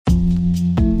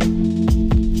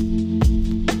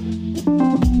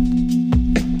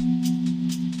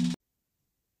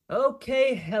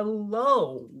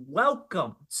Hello.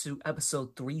 Welcome to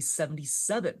episode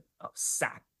 377 of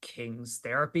Sack Kings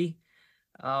Therapy.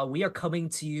 We are coming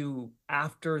to you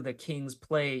after the Kings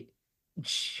play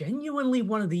genuinely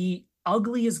one of the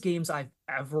ugliest games I've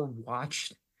ever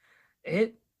watched.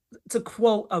 It, to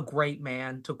quote a great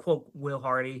man, to quote Will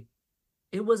Hardy,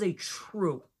 it was a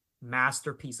true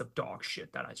masterpiece of dog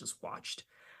shit that I just watched.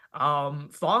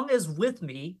 Fong is with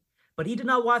me, but he did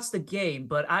not watch the game.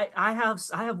 But I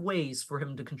have ways for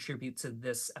him to contribute to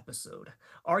this episode.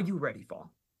 Are you ready, Fong?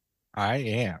 I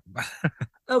am.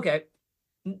 Okay.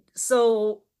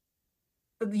 So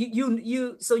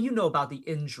you know about the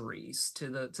injuries to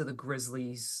the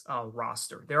Grizzlies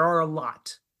roster. There are a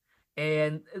lot,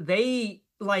 and they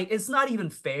like it's not even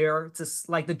fair to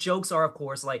like the jokes are of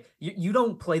course like you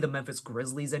don't play the Memphis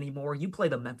Grizzlies anymore. You play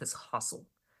the Memphis Hustle.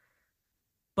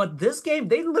 But this game,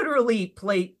 they literally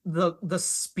play the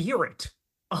spirit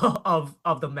of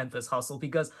the Memphis Hustle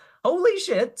because holy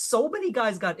shit, so many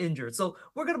guys got injured. So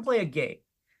we're gonna play a game.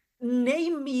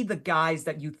 Name me the guys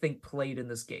that you think played in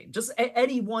this game. Just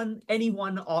anyone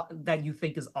that you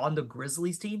think is on the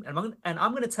Grizzlies team, and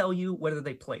I'm gonna tell you whether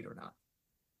they played or not.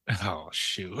 Oh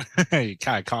shoot. You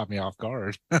kind of caught me off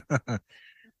guard.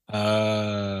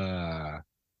 uh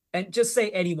And just say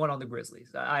anyone on the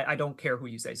Grizzlies. I don't care who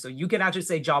you say. So you can actually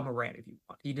say John Moran if you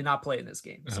want. He did not play in this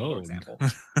game. So for oh. example,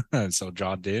 So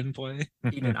John didn't play?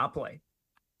 he did not play.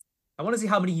 I want to see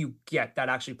how many you get that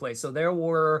actually play. So there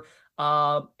were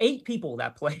eight people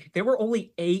that played. There were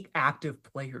only eight active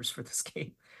players for this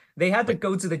game. They had to Wait,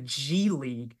 go to the G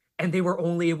League and they were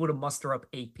only able to muster up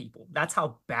eight people. That's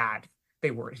how bad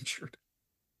they were injured.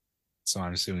 so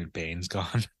I'm assuming Bane's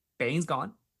gone. Bane's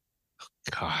gone.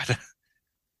 God.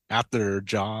 After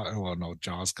Jaw, well, no,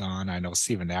 Jaw's gone. I know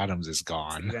Steven Adams is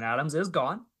gone. Steven Adams is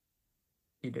gone.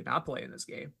 He did not play in this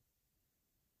game.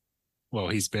 Well,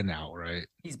 he's been out, right?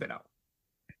 He's been out.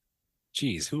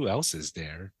 Geez, who else is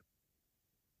there?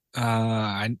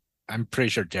 I'm pretty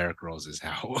sure Derrick Rose is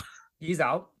out. He's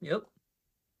out. Yep.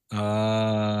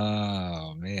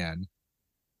 Oh man.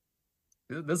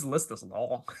 This list is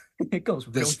long. It goes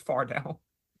really This far down.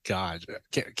 God,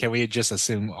 can we just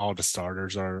assume all the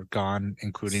starters are gone,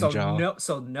 including Jaw?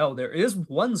 So no, there is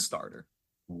one starter.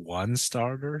 One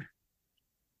starter?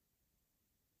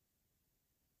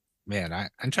 Man,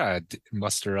 I'm trying to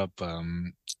muster up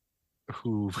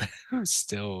who who's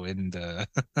still in the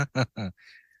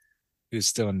who's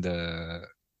still in the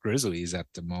Grizzlies at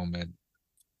the moment.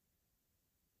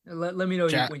 Let me know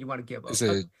Ja when you want to give is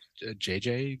up. it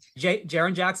JJ?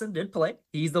 Jaren Jackson did play.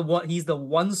 He's the one. He's the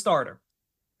one starter.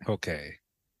 Okay.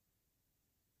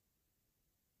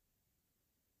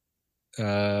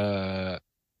 Uh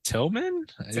Tillman?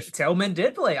 Tillman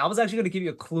did play. I was actually going to give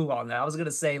you a clue on that. I was going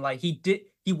to say like he did.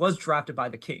 He was drafted by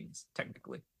the Kings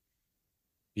technically.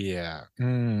 Yeah.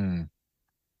 Who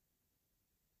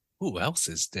else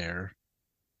is there?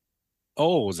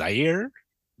 Oh, Zaire?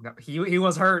 No, he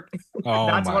was hurt. Oh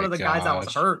That's one my of the guys that was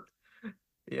gosh. hurt.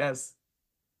 Yes.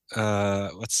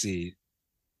 Let's see.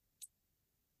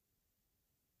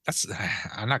 That's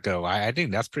I'm not gonna lie. I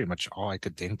think that's pretty much all I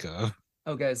could think of.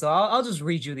 Okay, so I'll just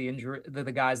read you the injury,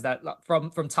 the guys that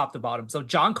from top to bottom. So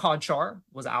John Conchar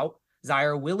was out.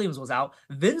 Zaire Williams was out.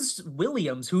 Vince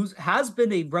Williams, who has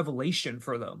been a revelation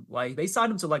for them, like they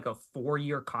signed him to like a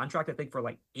 4-year contract, I think for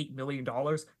like $8 million.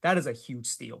 That is a huge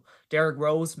steal. Derrick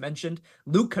Rose mentioned.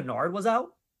 Luke Kennard was out.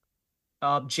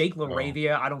 Jake Oh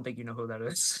LaRavia, I don't think you know who that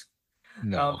is.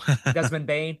 no. Desmond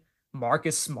Bain,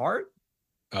 Marcus Smart.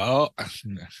 Oh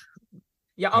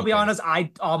Yeah, I'll be okay. honest.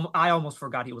 I almost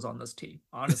forgot he was on this team,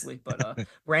 honestly. But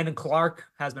Brandon Clark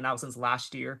has been out since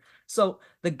last year. So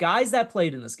the guys that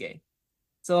played in this game.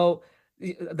 So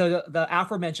the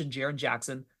aforementioned Jaren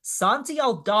Jackson, Santi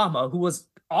Aldama, who was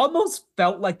almost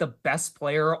felt like the best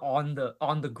player on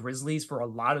the Grizzlies for a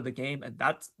lot of the game, and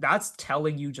that's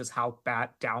telling you just how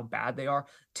bad they are.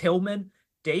 Tillman,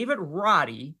 David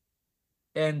Roddy,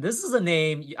 and this is a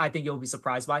name I think you'll be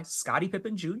surprised by, Scottie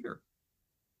Pippen Jr.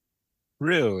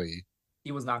 Really?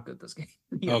 He was not good this game.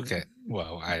 He is Okay.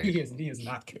 Well, he is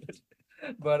not good.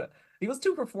 But he was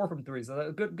 2 for 4 from three,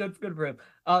 so good for him.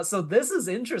 So this is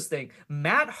interesting.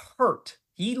 Matt Hurt,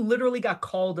 he literally got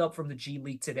called up from the G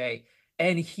League today,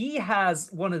 and he has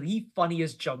one of the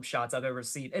funniest jump shots I've ever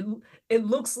seen. It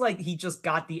looks like he just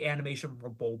got the animation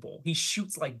from Bobo. He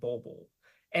shoots like Bobo,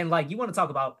 and like you want to talk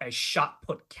about a shot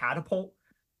put catapult,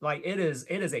 like it is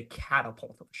a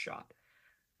catapult of a shot.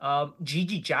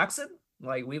 Gigi Jackson,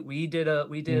 like we did a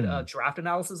hmm. draft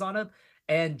analysis on him,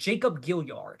 and Jacob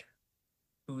Gilliard,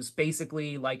 who's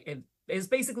basically like is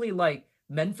basically like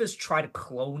Memphis tried to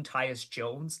clone Tyus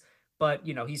Jones, but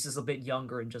he's just a bit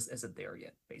younger and just isn't there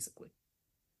yet, basically.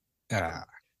 Uh,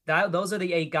 Those are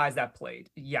the 8 guys that played.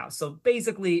 Yeah. So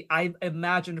basically, I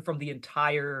imagined from the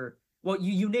entire, well,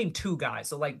 you named 2 guys,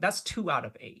 so like that's 2 out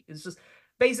of 8. It's just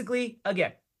basically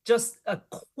again just a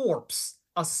corpse,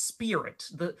 a spirit,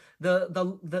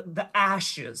 the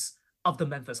ashes of the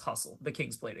Memphis Hustle the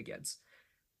Kings played against.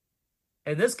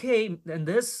 In this game,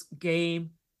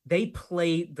 they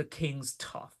played the Kings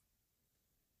tough.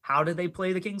 How did they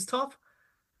play the Kings tough?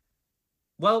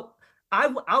 Well,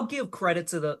 I'll give credit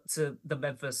to the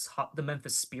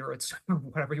Memphis Spirits, or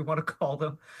whatever you want to call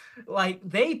them. Like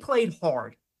they played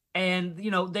hard, and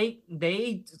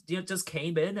they just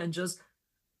came in and just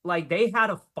like they had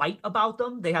a fight about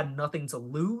them. They had nothing to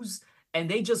lose, and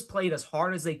they just played as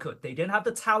hard as they could. They didn't have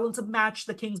the talent to match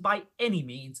the Kings by any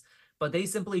means, but they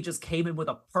simply just came in with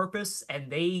a purpose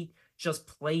and they just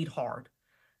played hard.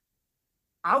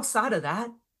 Outside of that,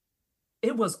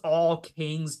 it was all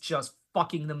Kings just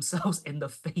fucking themselves in the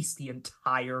face the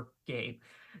entire game.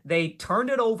 They turned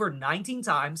it over 19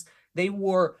 times. They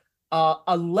were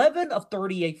 11 of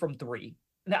 38 from three.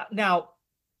 Now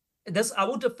this I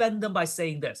will defend them by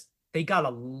saying this. They got a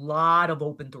lot of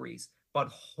open threes, but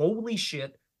holy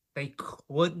shit, they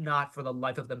could not for the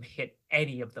life of them hit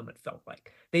any of them, it felt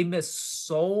like. They missed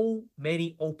so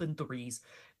many open threes.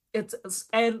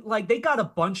 And like they got a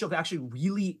bunch of actually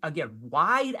really again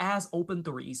wide ass open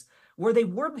threes where they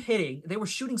weren't hitting, they were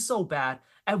shooting so bad.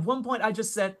 At one point I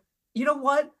just said, you know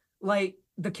what, like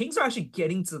the Kings are actually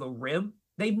getting to the rim,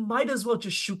 they might as well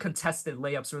just shoot contested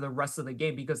layups for the rest of the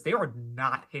game because they are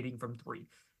not hitting from three.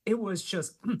 It was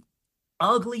just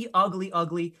ugly, ugly,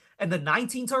 ugly. And the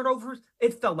 19 turnovers,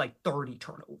 it felt like 30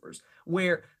 turnovers,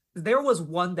 where there was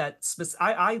one that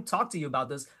I talked to you about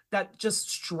this that just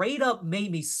straight up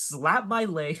made me slap my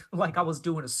leg like I was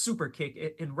doing a super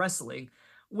kick in wrestling,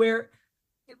 where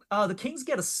the Kings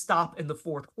get a stop in the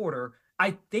fourth quarter.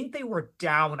 I think they were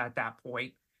down at that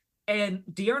point, and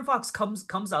De'Aaron Fox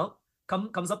comes up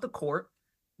the court,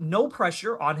 no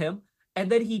pressure on him, and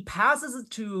then he passes it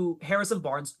to Harrison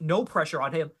Barnes, no pressure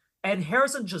on him, and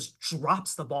Harrison just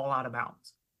drops the ball out of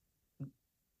bounds.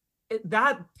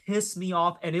 That pissed me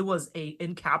off, and it was a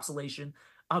encapsulation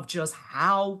of just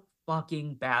how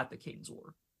fucking bad the Kings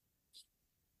were.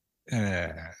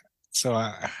 uh, so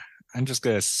I'm just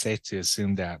gonna safe to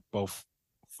assume that both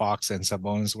Fox and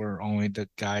Sabonis were only the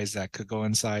guys that could go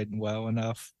inside well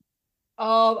enough.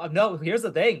 No, here's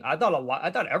the thing. I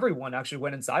thought everyone actually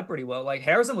went inside pretty well. Like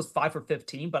Harrison was 5 for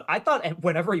 15, but I thought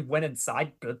whenever he went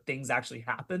inside, good things actually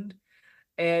happened.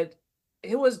 And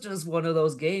it was just one of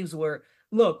those games where,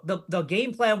 look, the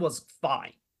game plan was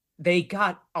fine. They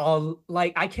got all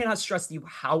like I cannot stress to you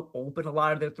how open a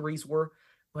lot of their threes were,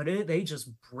 but they just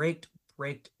bricked,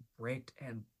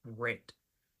 and bricked.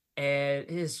 And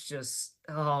it's just,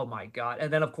 oh my God.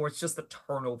 And then, of course, just the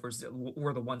turnovers that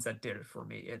were the ones that did it for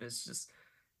me. It is just,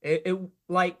 it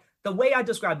like the way I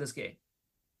describe this game,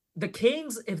 the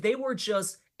Kings, if they were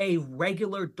just a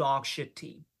regular dog shit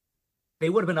team, they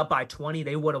would have been up by 20.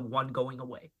 They would have won going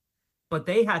away. But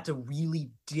they had to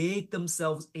really dig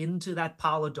themselves into that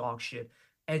pile of dog shit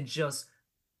and just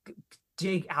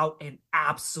dig out an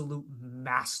absolute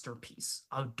masterpiece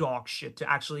of dog shit to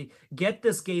actually get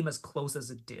this game as close as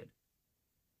it did.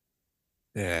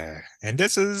 Yeah, and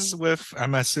this is with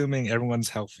I'm assuming everyone's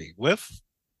healthy with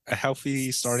a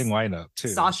healthy starting lineup too.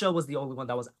 Sasha was the only one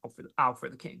that was out for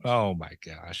the Kings. Oh my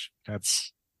gosh,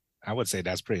 that's I would say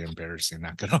that's pretty embarrassing.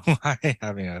 Not gonna lie,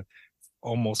 having a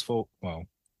almost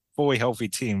fully healthy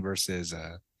team versus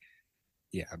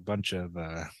yeah a bunch of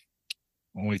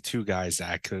only 2 guys that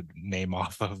I could name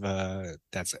off of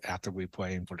that's actively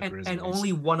playing for the Grizzlies. And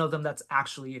only one of them that's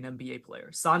actually an NBA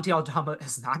player. Santi Aldama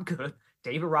is not good.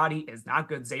 David Roddy is not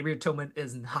good. Xavier Tillman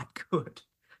is not good.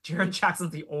 Jaren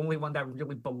Jackson's the only one that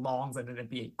really belongs in an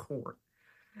NBA court.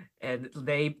 And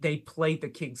they played the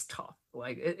Kings tough.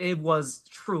 Like it was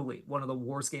truly one of the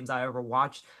worst games I ever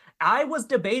watched. I was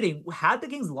debating, had the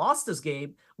Kings lost this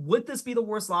game, would this be the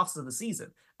worst loss of the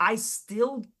season? I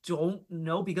still don't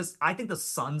know because I think the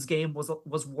Suns game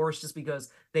was worse just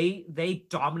because they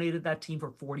dominated that team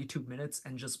for 42 minutes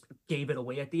and just gave it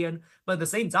away at the end. But at the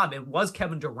same time, it was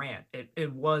Kevin Durant.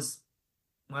 It was,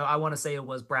 well, I want to say it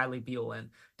was Bradley Beal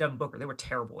and Devin Booker. They were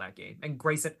terrible that game. And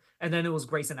Grayson, and then it was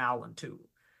Grayson Allen too.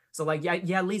 So like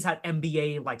yeah, at least had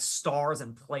NBA like stars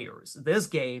and players. This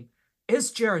game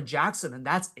is Jaren Jackson, and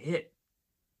that's it.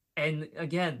 And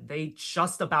again, they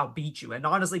just about beat you, and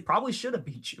honestly, probably should have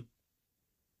beat you.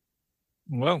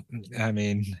 Well, I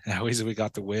mean, at least we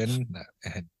got the win.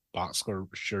 And box score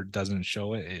sure doesn't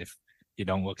show it if you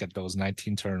don't look at those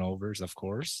 19 turnovers, of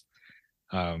course.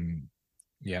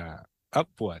 Yeah, up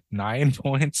what 9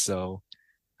 points. So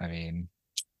I mean,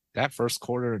 that first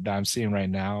quarter that I'm seeing right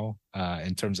now,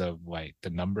 in terms of like the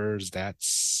numbers,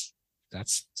 that's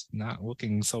not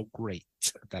looking so great.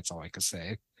 That's all I could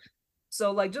say.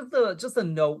 So like just a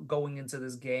note going into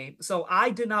this game. So I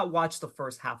did not watch the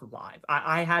first half live.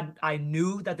 I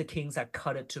knew that the Kings had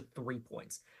cut it to 3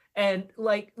 points. And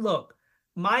like look,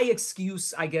 my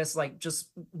excuse, I guess, like just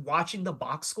watching the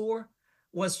box score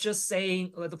was just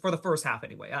saying for the first half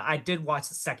anyway. I did watch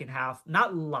the second half,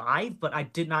 not live, but I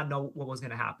did not know what was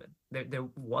going to happen. There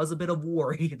was a bit of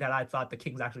worry that I thought the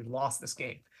Kings actually lost this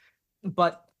game.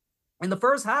 But in the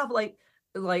first half,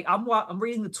 I'm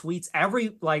reading the tweets.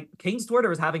 Every like King's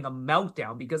Twitter is having a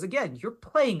meltdown because again, you're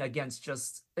playing against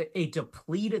just a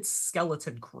depleted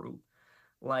skeleton crew.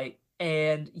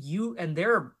 And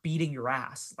they're beating your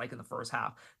ass like in the first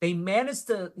half. They managed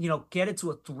to, get it to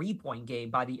a 3 point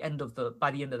game by the end of the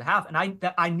half. And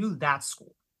I knew that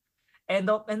score. And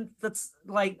that's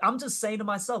like I'm just saying to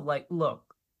myself, like,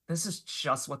 look, this is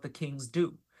just what the Kings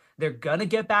do. They're gonna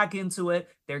get back into it.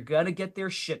 They're gonna get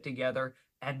their shit together,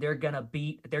 and they're gonna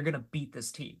beat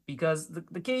this team because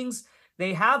the Kings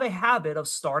they have a habit of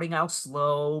starting out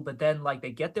slow, but then like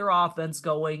they get their offense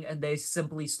going and they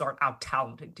simply start out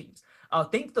talenting teams.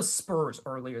 Think the Spurs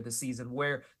earlier this season,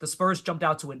 where the Spurs jumped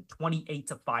out to a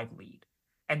 28-5 lead,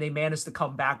 and they managed to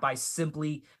come back by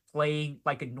simply playing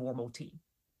like a normal team.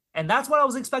 And that's what I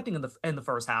was expecting in the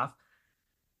first half,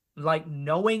 like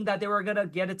knowing that they were gonna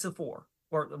get it to four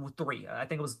or three. I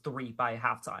think it was three by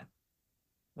halftime.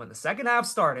 When the second half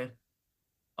started,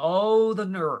 oh the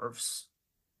nerves.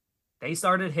 They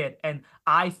started hit, and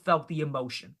I felt the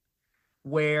emotion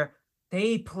where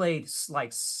they played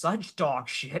like such dog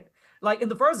shit. Like in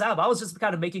the first half, I was just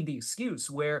kind of making the excuse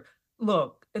where,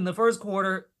 look, in the first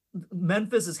quarter,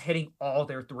 Memphis is hitting all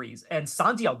their threes, and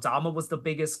Santi Aldama was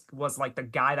like the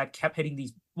guy that kept hitting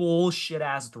these bullshit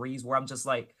ass threes. Where I'm just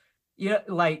like, yeah,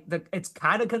 like it's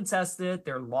kind of contested.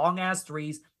 They're long ass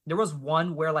threes. There was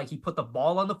one where like he put the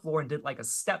ball on the floor and did like a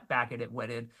step back and it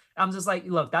went in. I'm just like,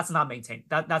 look, that's not maintained.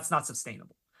 That's not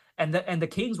sustainable. And the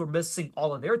Kings were missing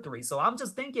all of their threes. So I'm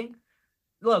just thinking,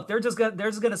 look, they're just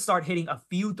gonna start hitting a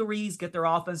few threes, get their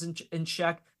offense in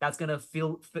check. That's gonna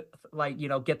like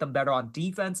get them better on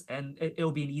defense, and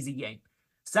it'll be an easy game.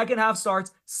 Second half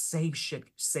starts, same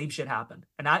shit happened,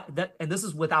 and this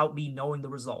is without me knowing the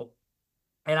result,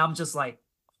 and I'm just like,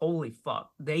 holy fuck,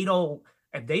 they don't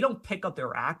if they don't pick up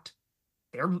their act,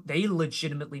 they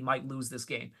legitimately might lose this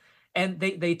game. And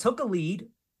they took a lead,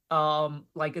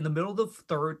 like in the middle of the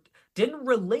third, didn't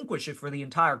relinquish it for the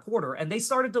entire quarter, and they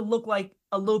started to look like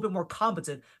a little bit more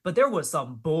competent. But there was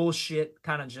some bullshit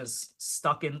kind of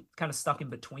stuck in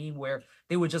between where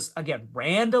they would just again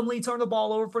randomly turn the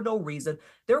ball over for no reason.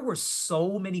 There were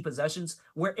so many possessions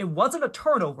where it wasn't a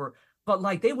turnover, but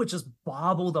like they would just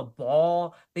bobble the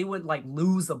ball. They would like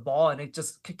lose the ball, and it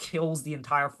just kills the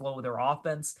entire flow of their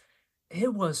offense.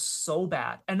 It was so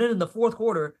bad. And then in the fourth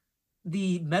quarter,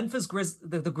 the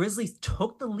Grizzlies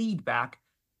took the lead back,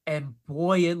 and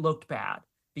boy, it looked bad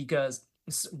because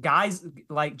guys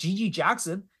like Gigi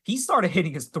Jackson, he started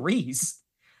hitting his threes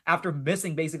after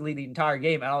missing basically the entire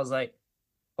game, and I was like,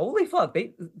 holy fuck,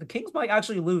 the Kings might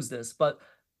actually lose this, but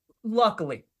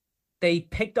luckily they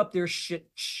picked up their shit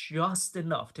just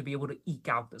enough to be able to eke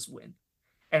out this win.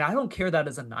 And I don't care that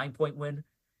it's a 9 point win.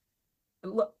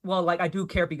 Well, like I do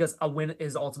care because a win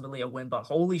is ultimately a win, but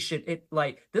holy shit, it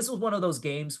like this was one of those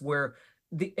games where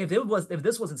if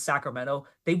this was in Sacramento,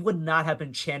 they would not have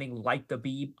been chanting like the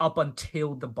beam up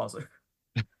until the buzzer.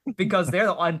 Because they're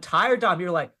the entire time you're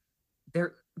like,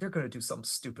 they're gonna do something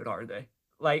stupid, are they?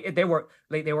 Like they were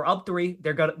up three,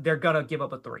 they're gonna give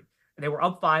up a three. They were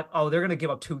up five, oh, they're gonna give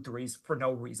up two threes for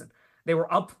no reason. They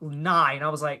were up nine. I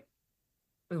was like,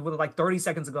 with like 30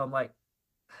 seconds ago, I'm like,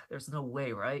 there's no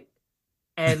way, right?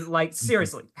 And like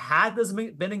seriously, had this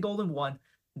been in Golden One,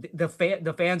 the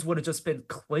fans would have just been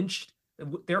clinched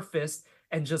their fist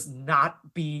and just not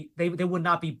be they would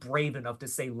not be brave enough to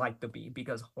say like the bee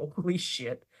because holy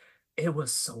shit, it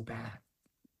was so bad.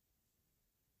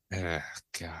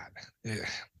 God. Yeah.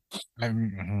 I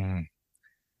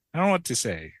don't know what to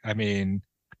say. I mean,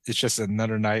 it's just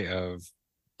another night of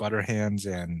butter hands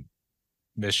and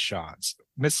missed shots,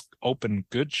 missed open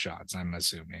good shots, I'm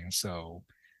assuming. So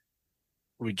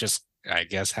we just, I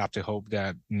guess, have to hope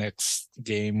that next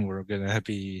game we're gonna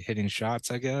be hitting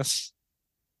shots, I guess.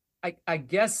 I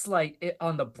guess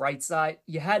on the bright side,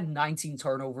 you had 19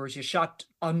 turnovers, you shot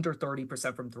under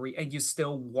 30% from three, and you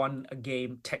still won a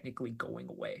game technically going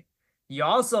away. You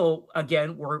also,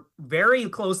 again, were very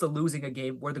close to losing a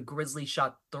game where the Grizzlies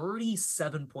shot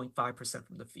 37.5%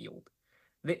 from the field.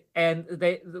 They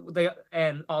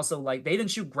and also like they didn't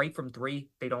shoot great from three.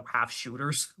 They don't have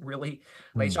shooters really.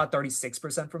 They Hmm. shot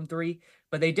 36% from three,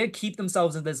 but they did keep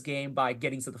themselves in this game by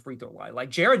getting to the free throw line. Like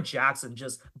Jared Jackson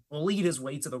just bullied his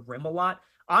way to the rim a lot.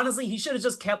 Honestly, he should have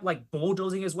just kept like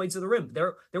bulldozing his way to the rim.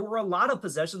 There were a lot of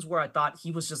possessions where I thought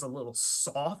he was just a little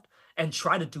soft and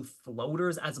tried to do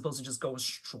floaters as opposed to just going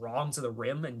strong to the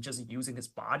rim and just using his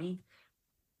body.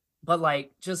 But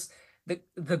like just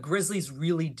the Grizzlies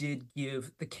really did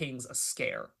give the Kings a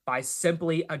scare by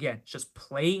simply again just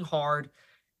playing hard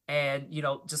and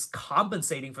just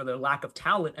compensating for their lack of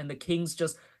talent, and the Kings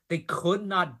just they could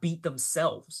not beat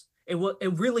themselves. It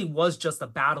really was just a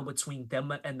battle between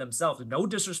them and themselves. No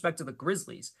disrespect to the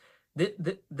Grizzlies.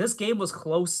 This game was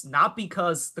close not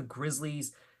because the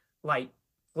Grizzlies like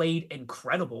played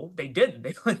incredible. They didn't.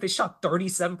 They shot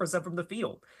 37% from the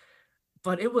field,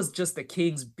 but it was just the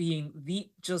Kings being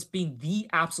the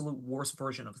absolute worst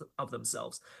version of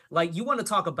themselves. Like you want to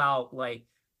talk about like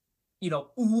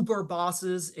uber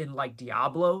bosses in like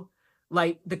Diablo.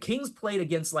 Like the Kings played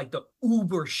against like the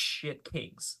uber shit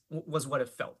Kings was what it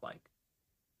felt like.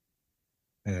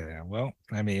 Yeah, well,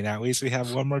 I mean, at least we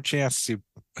have one more chance to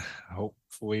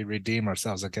hopefully redeem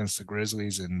ourselves against the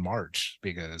Grizzlies in March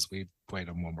because we played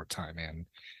them one more time, and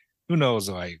who knows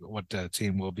like what the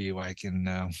team will be like in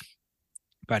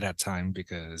by that time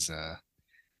because I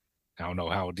don't know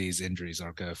how these injuries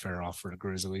are gonna fare off for the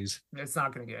Grizzlies. It's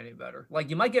not going to get any better. Like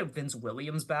you might get Vince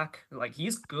Williams back. Like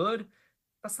he's good.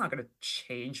 That's not going to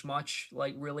change much.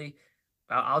 Like really,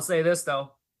 I'll say this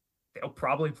though, they'll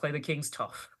probably play the Kings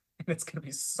tough. And it's gonna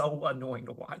be so annoying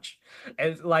to watch.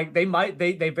 And like they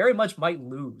very much might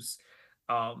lose.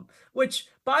 Which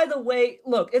by the way,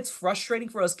 look, it's frustrating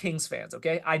for us Kings fans,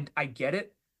 okay? I get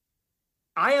it.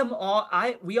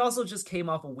 We also just came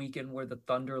off a weekend where the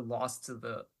Thunder lost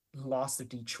to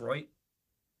Detroit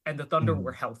and the Thunder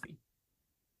were Mm. healthy.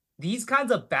 These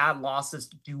kinds of bad losses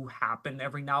do happen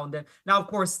every now and then. Now, of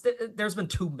course, there's been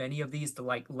too many of these to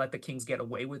like let the Kings get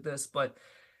away with this, but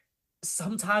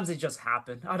sometimes it just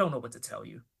happened. I don't know what to tell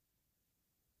you.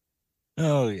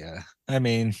 Oh yeah, I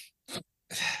mean,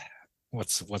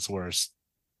 what's worse,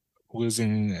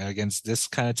 losing against this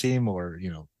kind of team or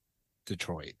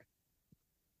Detroit?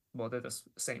 Well, they're the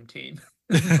same team,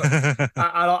 but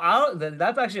I don't.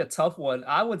 That's actually a tough one.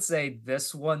 I would say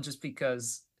this one just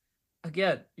because,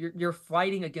 again, you're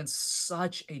fighting against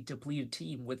such a depleted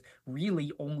team with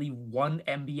really only one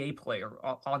NBA player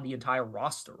on the entire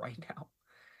roster right now.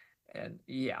 And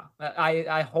yeah,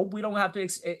 I hope we don't have to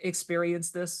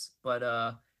experience this,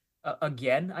 but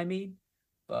again, I mean,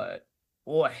 but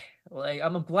boy, like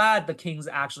I'm glad the Kings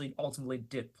actually ultimately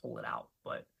did pull it out,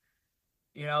 but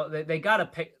they gotta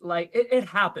pick like it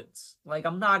happens. Like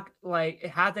I'm not like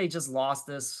had they just lost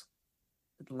this,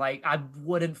 like I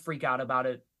wouldn't freak out about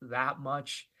it that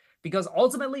much because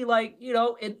ultimately, like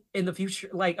in the future,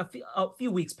 like a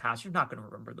few weeks past, you're not gonna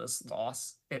remember this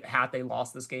loss. It had they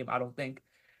lost this game, I don't think.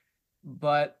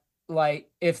 But like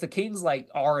if the Kings like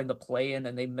are in the play-in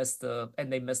and they miss the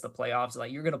playoffs,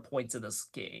 like you're gonna point to this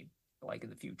game like in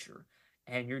the future.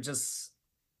 And you're just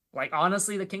like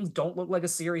honestly, the Kings don't look like a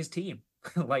serious team.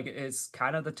 Like it's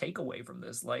kind of the takeaway from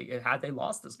this. Like had they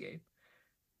lost this game.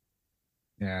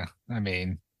 Yeah, I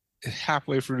mean,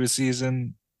 halfway through the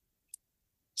season,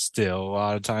 still a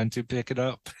lot of time to pick it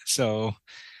up. So,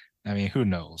 I mean, who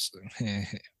knows?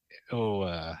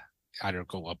 It'll either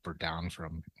go up or down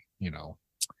from, you know,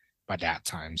 by that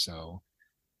time. So,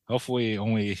 hopefully,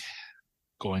 only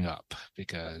going up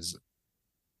because,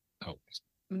 oh,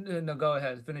 No, go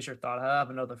ahead. Finish your thought. I have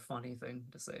another funny thing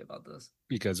to say about this.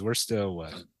 because we're still,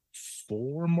 what,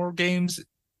 4 more games?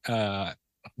 Uh,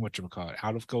 what you call it?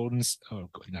 Out of oh,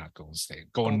 not Golden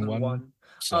State, Golden Golden One. one.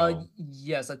 So,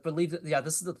 Yes, I believe that. Yeah,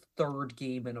 this is the third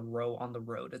game in a row on the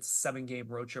road. It's a 7 game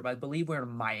road trip. I believe we're in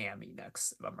Miami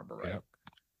next, if I remember right. yep.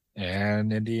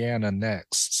 And Indiana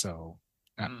next. So,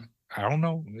 I, Mm. I don't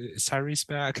know. Is Tyrese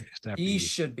back? That'd He be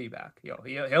should be back.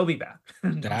 He'll be back.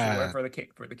 Don't you worry that.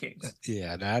 for the Kings.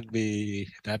 Yeah, that'd be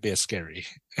a scary.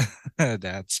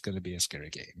 That's gonna be a scary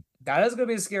game. That is gonna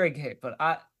be a scary game, but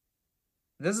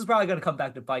this is probably gonna come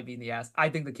back to bite me in the ass. I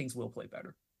think the Kings will play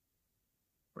better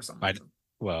for some I reason.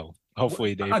 well,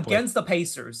 hopefully they play. Against the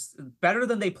Pacers, better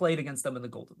than they played against them in the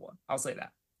Golden one. I'll say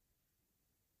that.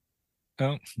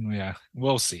 Oh, yeah,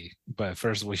 we'll see. But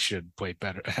first, we should play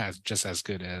better, as just as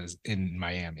good as in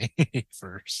Miami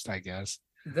first, I guess.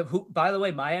 By the way,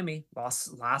 Miami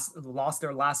lost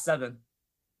their last 7.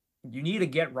 You need a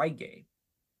get right game.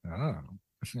 Oh,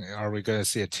 are we gonna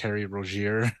see a Terry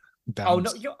Rozier Oh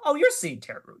no, bounce? you're seeing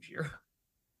Terry Rozier.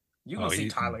 You Oh, gonna see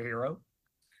Tyler Hero.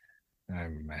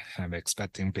 I'm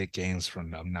expecting big games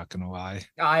from them, not gonna lie.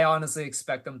 I honestly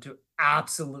expect them to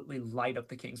absolutely light up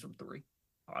the Kings from three.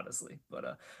 Honestly,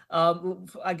 but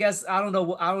I guess I don't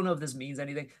know. I don't know if this means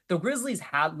anything. The Grizzlies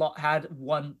had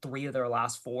won three of their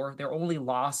last four. Their only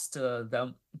loss to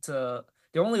them to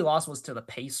their only loss was to the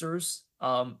Pacers.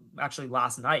 Actually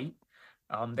last night,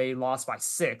 they lost by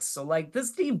six. So like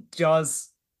this team does,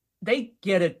 they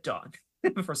get it done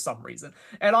for some reason.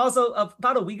 And also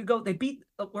about a week ago, they beat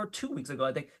or 2 weeks ago,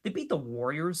 I think they beat the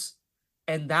Warriors,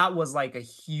 and that was like a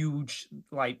huge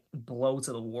like blow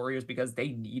to the Warriors because they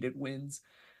needed wins.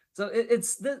 So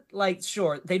it's the like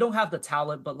sure they don't have the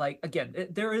talent, but like again,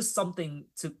 there is something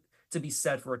to be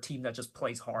said for a team that just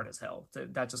plays hard as hell,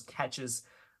 that just catches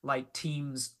like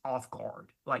teams off guard,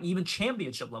 like even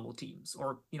championship level teams,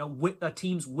 or with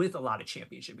teams with a lot of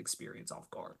championship experience off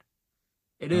guard.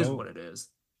 It is Oh, what it is.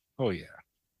 oh yeah.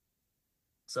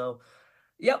 So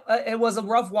yep, it was a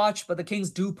rough watch, but the Kings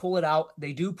do pull it out.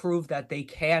 They do prove that they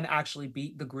can actually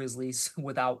beat the Grizzlies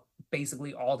without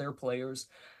basically all their players.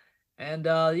 And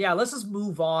yeah, let's just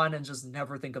move on and just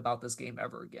never think about this game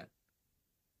ever again.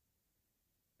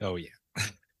 Oh yeah.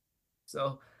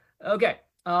 So, okay.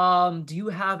 Do you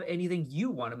have anything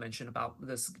you want to mention about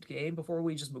this game before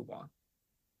we just move on?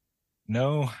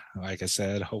 No, like I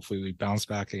said, hopefully we bounce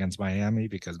back against Miami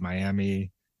because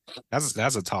Miami that's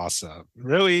a toss up.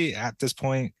 Really, at this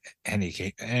point, any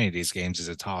of these games is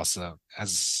a toss up.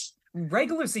 As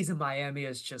Regular season Miami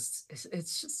is just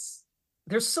it's just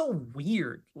they're so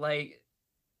weird. Like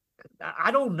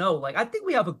I don't know. Like I think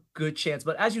we have a good chance,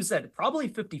 but as you said, probably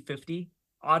 50-50,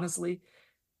 honestly.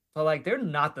 But like they're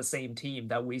not the same team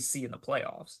that we see in the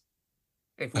playoffs,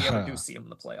 if we ever do see them in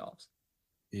the playoffs.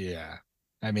 yeah,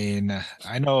 I mean,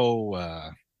 I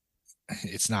know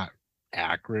it's not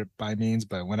accurate by means,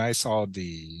 but when I saw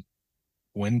the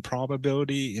win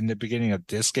probability in the beginning of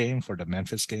this game for the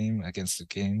Memphis game against the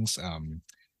Kings,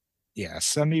 yeah,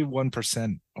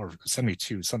 71% or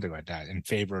 72, something like that, in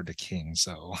favor of the Kings.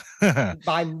 So,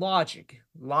 By logic,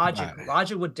 but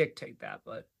logic would dictate that,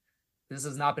 but this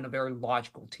has not been a very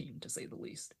logical team to say the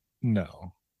least.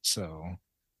 no. So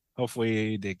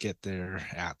hopefully they get their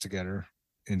act together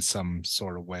in some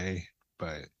sort of way,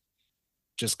 but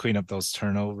just clean up those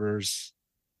turnovers,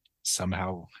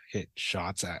 somehow hit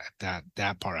shots at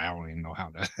that part. I don't even know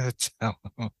how to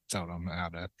tell them how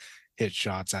to hit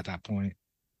shots at that point.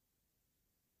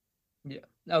 Yeah.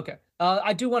 Okay.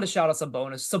 I do want to shout out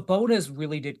Sabonis. Sabonis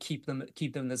really did keep them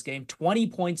in this game. 20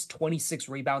 points, 26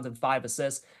 rebounds, and 5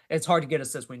 assists. It's hard to get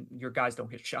assists when your guys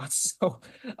don't hit shots. So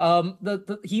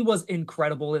the he was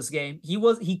incredible this game.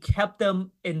 He kept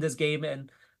them in this game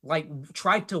and like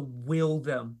tried to will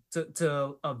them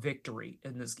to a victory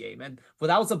in this game. And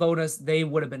without Sabonis, they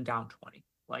would have been down 20.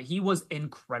 Like he was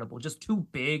incredible, just too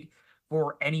big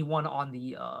for anyone on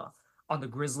the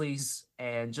Grizzlies,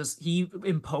 and just he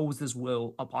imposed his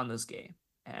will upon this game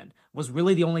and was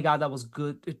really the only guy that was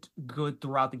good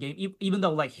throughout the game, even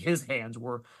though like his hands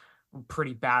were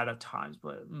pretty bad at times.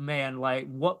 But man, like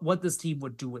what this team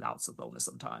would do without Sabonis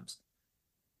sometimes.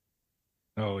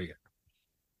 Oh yeah.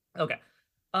 Okay.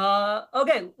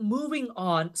 Okay, moving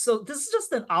on. So this is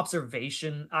just an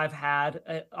observation I've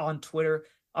had on Twitter,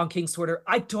 on King's Twitter.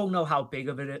 I don't know how big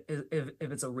of it is,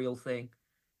 if it's a real thing.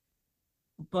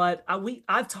 But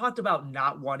I've talked about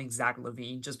not wanting Zach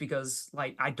LaVine just because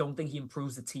like I don't think he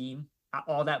improves the team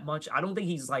all that much. I don't think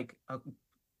he's like a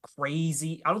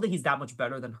crazy. I don't think he's that much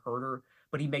better than Herter,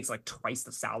 but he makes like twice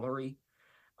the salary.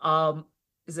 Um,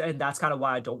 and that's kind of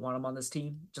why I don't want him on this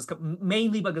team, just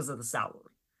mainly because of the salary.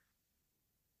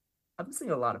 I've been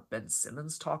seeing a lot of Ben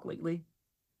Simmons talk lately.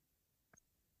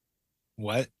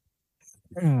 What?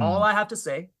 All Mm. I have to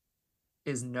say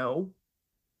is no,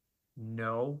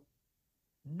 no,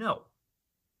 no.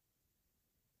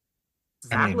 I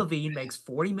Zach mean, LaVine makes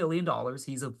 $40 million.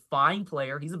 He's a fine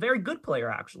player. He's a very good player,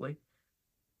 actually.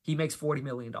 He makes $40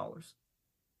 million.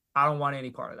 I don't want any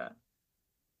part of that.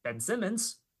 Ben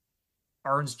Simmons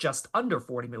earns just under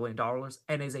 $40 million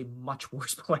and is a much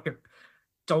worse player.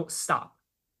 Don't stop.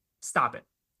 Stop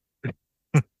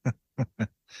it.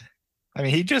 I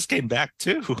mean, he just came back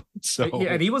too. And So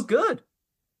he was good.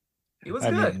 He was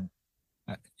I good. mean,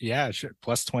 yeah, sure.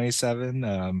 Plus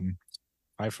 27,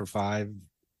 5 for 5,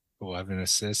 11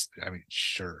 assists. I mean,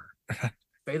 sure.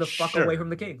 Stay the fuck away from Sure.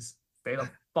 the Kings. Stay the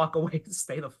fuck away.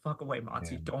 Stay the fuck away,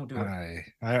 Monty. And Don't do it.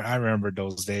 I remember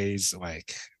those days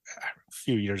like a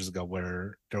few years ago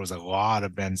where there was a lot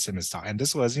of Ben Simmons talk, and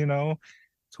this was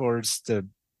towards the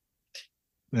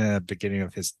beginning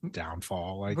of his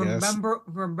downfall, I guess.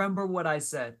 Remember what I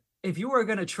said. If you were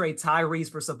gonna trade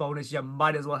Tyrese for Sabonis, you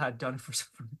might as well have done it for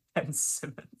Ben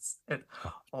Simmons. And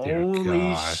Oh, dear holy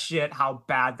God. shit, how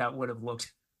bad that would have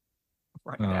looked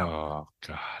right now. Oh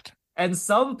God. And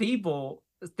some people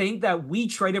think that we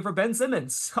traded for Ben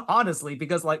Simmons, honestly,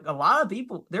 because like a lot of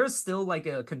people, there's still like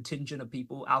a contingent of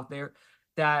people out there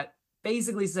that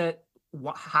basically said,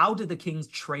 how did the Kings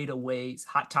trade away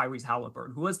Tyrese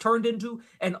Halliburton, who has turned into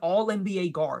an all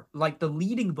NBA guard, like the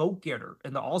leading vote getter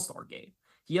in the All Star game?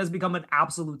 He has become an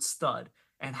absolute stud.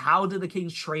 And how did the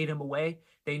Kings trade him away?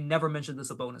 They never mentioned the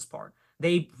Sabonis part.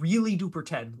 They really do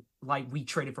pretend like we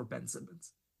traded for Ben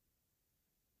Simmons.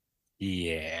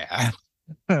 Yeah.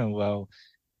 Well,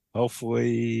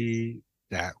 hopefully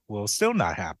that will still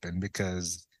not happen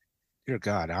because, dear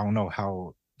God, I don't know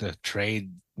how the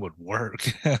trade would work.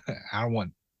 I don't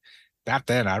want back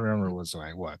then. I remember it was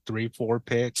like what 3, 4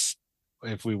 picks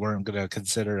if we weren't going to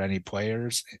consider any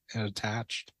players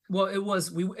attached. Well, it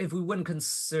was we if we wouldn't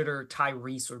consider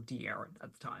Tyrese or De'Aaron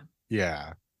at the time.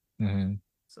 Yeah. Hmm.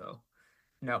 So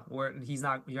no, he's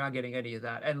not. You're not getting any of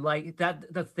that. And like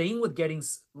that, the thing with getting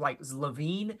like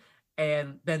Levine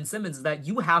and Ben Simmons is that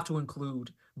you have to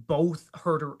include both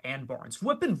Herter and Barnes, who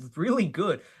have been really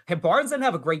good. And Barnes didn't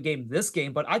have a great game this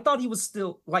game, but I thought he was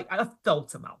still like I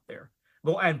felt him out there.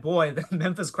 Well, and boy, the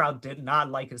Memphis crowd did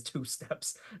not like his two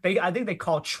steps. I think they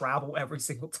called travel every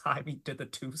single time he did the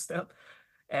two step,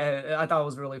 and I thought it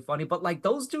was really funny. But like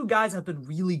those two guys have been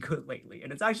really good lately,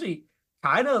 and it's actually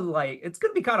kind of like it's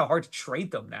gonna be kind of hard to trade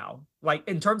them now. Like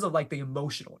in terms of like the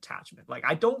emotional attachment. Like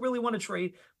I don't really want to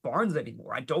trade Barnes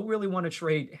anymore. I don't really want to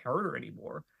trade Herter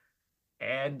anymore.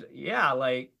 And yeah,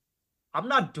 like I'm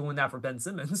not doing that for Ben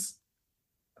Simmons.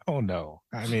 Oh no.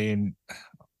 I mean,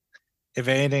 if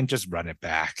anything, just run it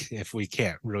back. If we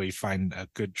can't really find a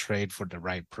good trade for the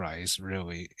right price,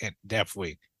 really, it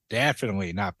definitely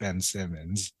not Ben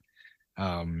Simmons.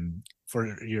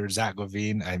 For your Zach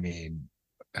Levine, I mean,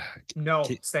 No,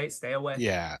 stay away.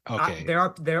 yeah, okay.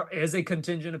 There is a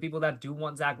contingent of people that do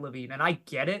want Zach Levine, and I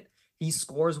get it. He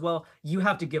scores well. You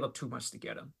have to give up too much to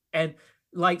get him. And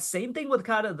like same thing with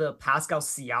kind of the Pascal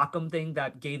Siakam thing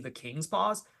that gave the Kings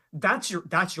pause. That's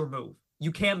your move.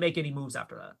 You can't make any moves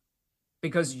after that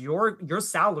because your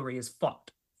salary is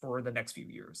fucked for the next few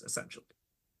years, essentially.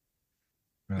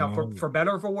 Now, No, for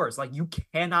better or for worse, like you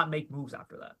cannot make moves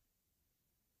after that.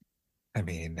 I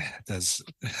mean, does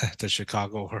the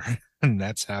Chicago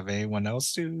Nets have anyone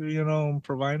else to,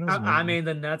 provide us? I Maybe. mean,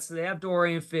 the Nets, they have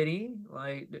Dorian Finney,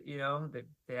 like,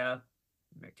 they have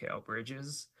Mikal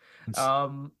Bridges.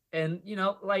 And,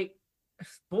 like,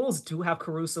 Bulls do have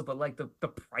Caruso, but like the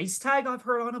price tag I've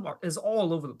heard on him is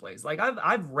all over the place. Like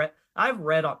I've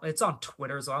read on it's on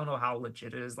Twitter, so I don't know how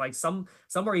legit it is. Like some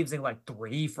are even saying like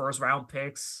 3 first round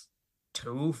picks,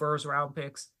 2 first round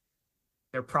picks.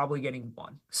 They're probably getting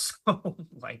one. So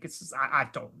like it's just I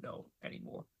don't know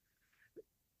anymore.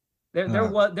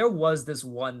 Uh, There was this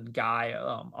one guy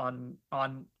on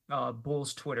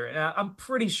Bulls Twitter, and I'm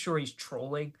pretty sure he's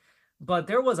trolling, but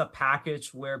there was a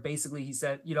package where basically he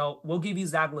said, we'll give you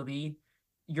Zach Levine,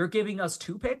 you're giving us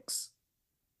 2 picks,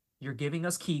 you're giving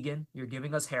us Keegan, you're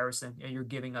giving us Harrison, and you're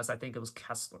giving us I think it was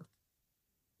Kessler.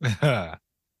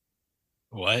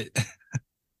 what?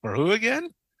 For who again?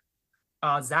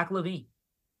 Zach Levine.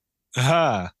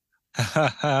 Ha.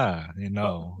 you But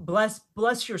know.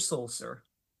 bless your soul, sir.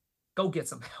 Go get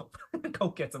some help. Go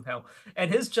get some help.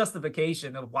 And his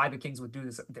justification of why the Kings would do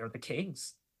this, they're the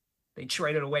Kings. They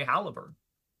traded away Halliburton.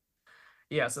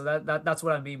 Yeah, so that's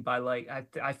what I mean by like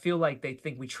I feel like they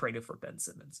think we traded for Ben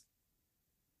Simmons.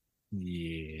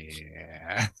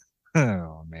 Yeah.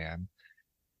 Oh man.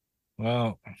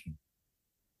 Well,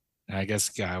 I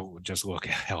guess I will just look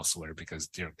elsewhere because,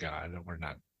 dear God, we're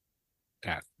not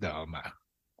that dumb.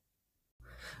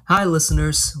 Hi,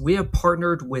 listeners. We have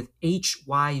partnered with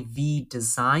HYV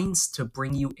Designs to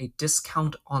bring you a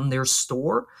discount on their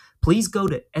store. Please go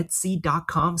to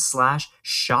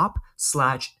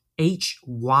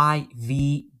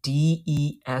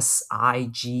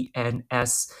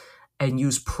etsy.com/shop/HYVDESIGNS and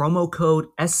use promo code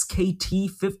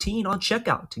SKT15 on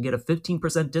checkout to get a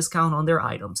 15% discount on their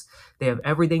items. They have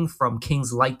everything from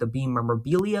Kings Light the Beam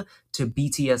memorabilia to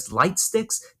BTS light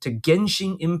sticks to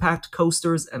Genshin Impact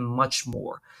coasters and much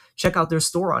more. Check out their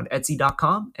store on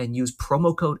Etsy.com and use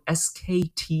promo code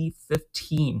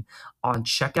SKT15 on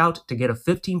checkout to get a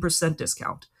 15%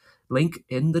 discount. Link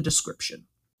in the description.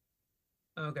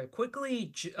 Okay,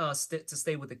 quickly to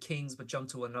stay with the Kings, but jump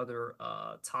to another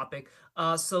topic.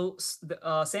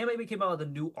 Sam Baby came out with a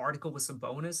new article with some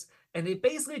bonus, and it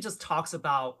basically just talks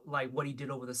about like what he did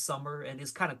over the summer and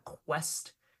his kind of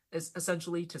quest is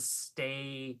essentially to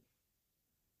stay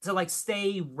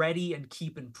ready and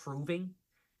keep improving.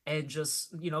 and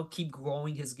just keep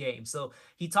growing his game. So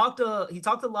he talked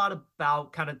a lot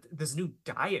about kind of this new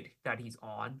diet that he's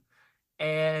on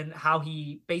and how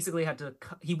he basically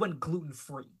he went gluten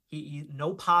free. He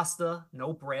no pasta,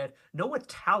 no bread, no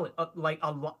Italian like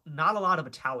a lot not a lot of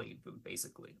Italian food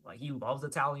basically. Like he loves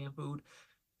Italian food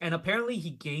and apparently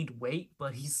he gained weight,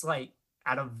 but he's like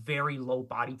at a very low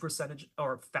body percentage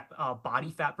or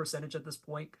body fat percentage at this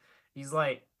point. He's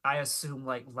like, I assume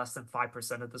like less than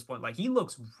 5% at this point. Like he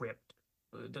looks ripped.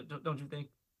 Don't you think?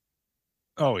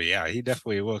 Oh yeah, he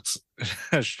definitely looks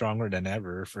stronger than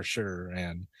ever for sure.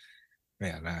 And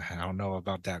man, I don't know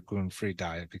about that gluten-free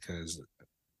diet because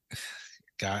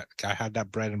guy had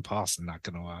that bread and pasta, not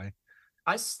gonna lie.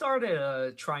 I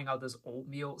started trying out this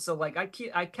oatmeal. So like I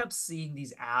kept seeing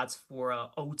these ads for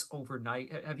oats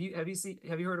overnight. Have you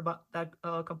heard about that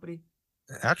company?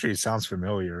 Actually, it sounds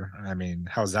familiar. I mean,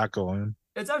 how's that going?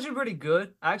 It's actually pretty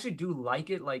good. I actually do like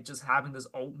it, like just having this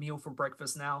oatmeal for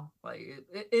breakfast now. Like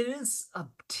it is a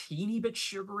teeny bit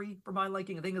sugary for my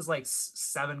liking. I think it's like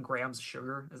 7 grams of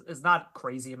sugar. It's not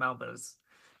crazy amount, but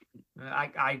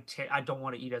I don't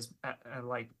want to eat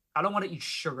like I don't want to eat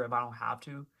sugar if I don't have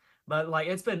to. But like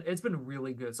it's been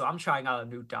really good. So I'm trying out a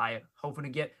new diet, hoping to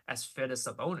get as fit as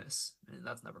Sabonis. And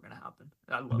that's never gonna happen.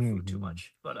 I love food too Mhm.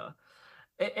 much. But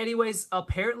anyways,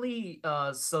 apparently,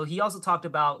 so he also talked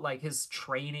about like his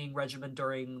training regimen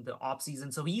during the off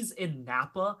season. So he's in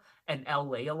Napa and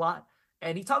LA a lot.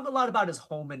 And he talked a lot about his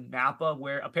home in Napa,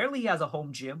 where apparently he has a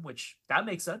home gym, which that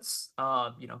makes sense.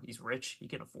 He's rich, he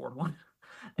can afford one.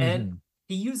 And Mhm.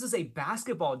 he uses a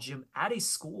basketball gym at a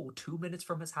school 2 minutes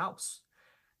from his house.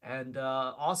 And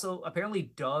also, apparently,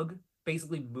 Doug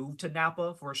basically moved to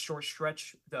Napa for a short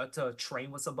stretch to train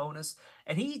with Sabonis.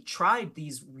 And he tried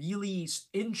these really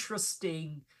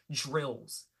interesting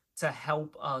drills to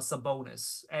help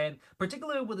Sabonis, and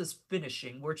particularly with his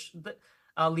finishing, which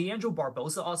Leandro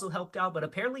Barbosa also helped out. But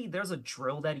apparently, there's a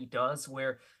drill that he does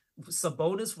where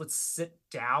Sabonis would sit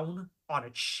down on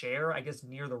a chair, I guess,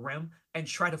 near the rim, and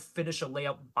try to finish a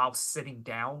layup while sitting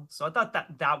down. So I thought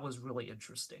that was really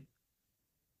interesting.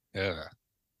 Yeah.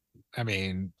 I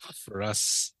mean, for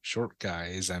us short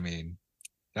guys, I mean,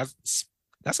 that's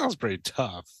that sounds pretty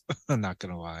tough. I'm not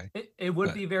gonna lie, It would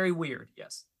but be very weird,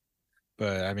 yes.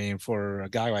 I mean, for a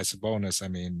guy like Sabonis, I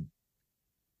mean,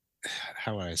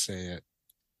 how would I say it?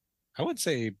 I would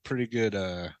say pretty good.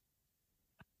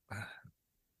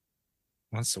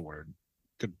 What's the word?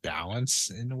 Good balance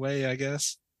in a way, I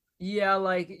guess. Yeah,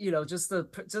 like, just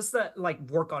that like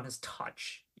work on his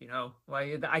touch,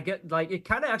 Like I get like it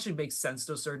kind of actually makes sense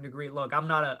to a certain degree. Look, I'm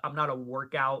not a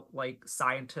workout like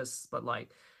scientist, but like,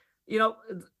 you know,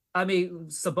 I mean,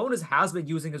 Sabonis has been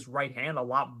using his right hand a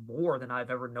lot more than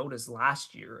I've ever noticed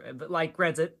last year. But like,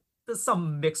 granted, there's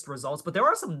some mixed results, but there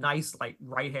are some nice like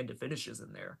right-handed finishes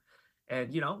in there.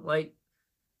 And like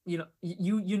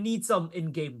you need some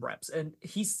in-game reps, and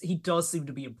he does seem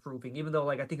to be improving, even though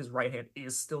like I think his right hand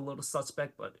is still a little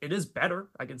suspect, but it is better.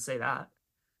 I can say that.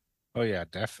 Oh yeah,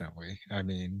 definitely. I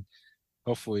mean,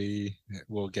 hopefully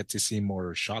we'll get to see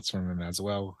more shots from him as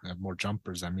well, more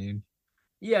jumpers. I mean,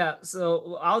 Yeah,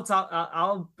 so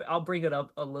I'll bring it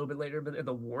up a little bit later, but in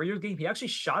the Warriors game, he actually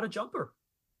shot a jumper.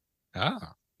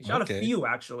 ah, He shot a okay, few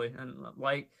actually, and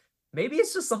like maybe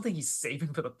it's just something he's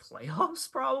saving for the playoffs,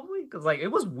 probably because like it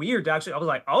was weird to actually. I was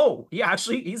like, oh,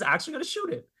 he's actually gonna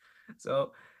shoot it.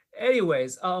 So,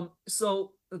 anyways,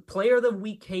 so the player of the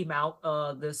week came out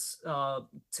this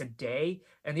today,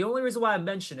 and the only reason why I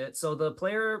mention it, so the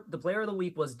player of the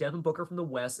week was Devin Booker from the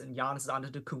West and Giannis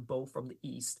Antetokounmpo from the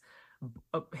East.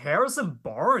 Harrison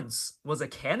Barnes was a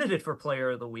candidate for player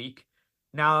of the week.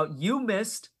 Now you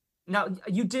missed now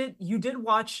you did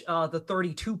watch the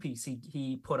 32 piece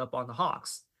he put up on the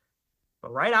Hawks,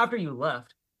 but right after you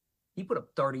left, he put up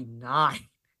 39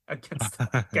 against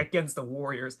the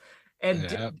Warriors.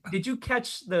 And yeah. did you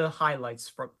catch the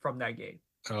highlights from that game?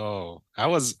 Oh, I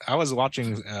was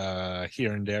watching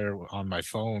here and there on my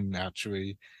phone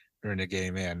actually during the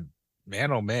game, and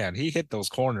man, oh man, he hit those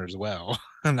corners well.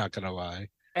 I'm not gonna lie.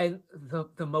 And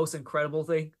the most incredible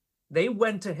thing, they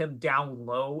went to him down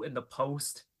low in the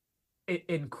post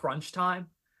in crunch time,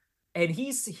 and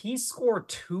he scored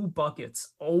 2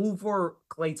 buckets over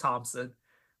Klay Thompson,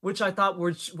 which I thought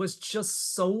was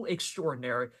just so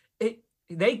extraordinary.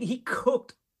 He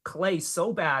cooked Klay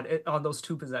so bad on those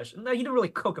 2 possessions. No, he didn't really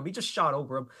cook him; he just shot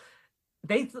over him.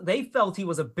 They felt he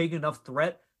was a big enough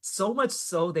threat, so much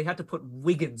so they had to put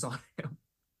Wiggins on him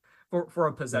for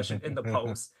a possession in the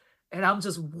post. And I'm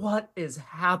just, what is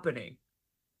happening?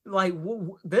 Like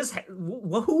who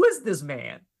is this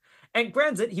man? And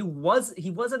granted, he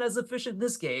wasn't as efficient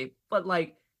this game, but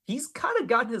like he's kind of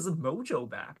gotten his mojo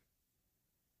back.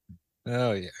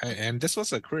 Oh yeah, and this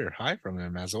was a career high from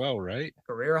him as well, right?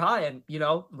 Career high. And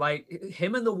like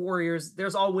him and the Warriors,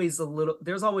 there's always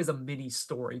a mini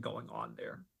story going on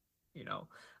there. You know,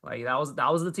 like that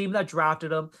was the team that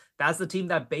drafted him. That's the team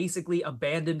that basically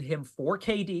abandoned him for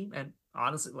KD. And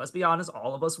honestly, let's be honest,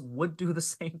 all of us would do the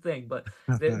same thing. But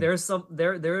there is some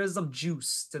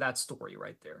juice to that story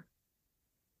right there.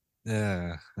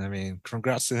 Yeah, I mean,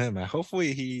 congrats to him. And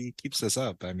hopefully he keeps this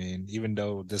up. I mean, even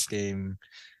though this game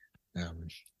um,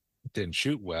 didn't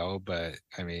shoot well, but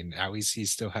I mean, at least he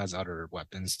still has other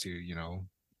weapons to,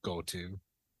 go to.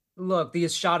 Look,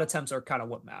 these shot attempts are kind of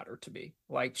what matter to me.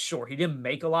 Like, sure, he didn't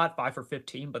make a lot, 5 for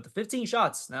 15, but the 15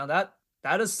 shots, now that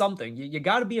is something. You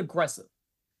got to be aggressive.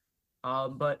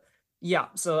 But yeah,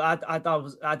 so I thought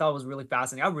it was really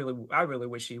fascinating. I really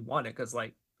wish he won it because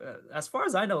like as far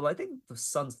as I know, I think the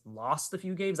Suns lost a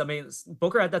few games. I mean,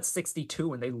 Booker had that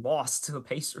 62 and they lost to the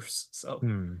Pacers. So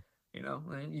Hmm.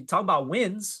 and you talk about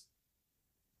wins.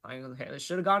 It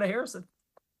should have gone to Harrison.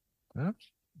 Huh?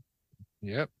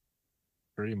 Yep,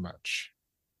 pretty much.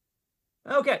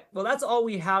 Okay, well that's all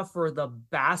we have for the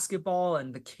basketball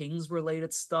and the Kings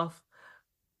related stuff.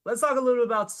 Let's talk a little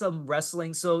about some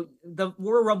wrestling. So the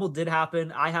Royal Rumble did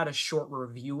happen. I had a short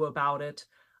review about it.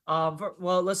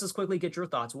 Well, let's just quickly get your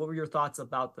thoughts. What were your thoughts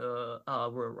about the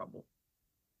Royal Rumble?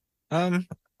 Um,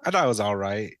 I thought it was all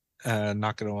right.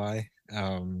 Not gonna lie.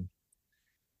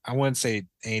 I wouldn't say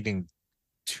anything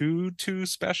too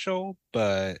special,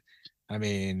 but I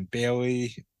mean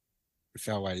Bailey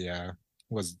felt like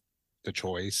was the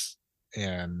choice,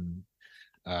 and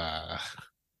uh,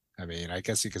 I mean I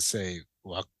guess you could say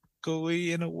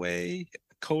luckily in a way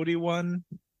Cody won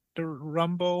the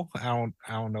Rumble. I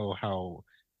don't know how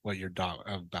what your thought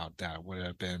about that would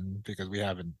have been because we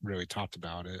haven't really talked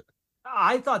about it.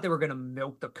 I thought they were gonna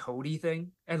milk the Cody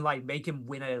thing and like make him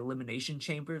win an elimination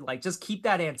chamber. Like just keep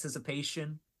that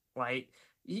anticipation. Like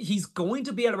he's going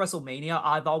to be at a WrestleMania.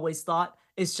 I've always thought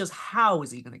it's just how is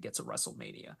he gonna get to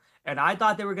WrestleMania? And I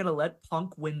thought they were gonna let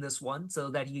Punk win this one so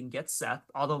that he can get Seth.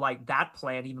 Although like that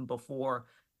plan even before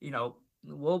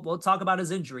we'll talk about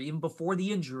his injury. Even before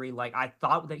the injury, like I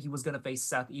thought that he was gonna face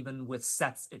Seth even with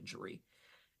Seth's injury.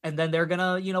 And then they're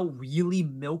gonna really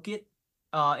milk it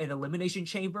in elimination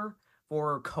chamber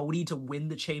for Cody to win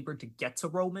the chamber to get to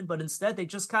Roman, but instead they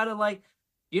just kind of like,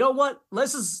 you know what?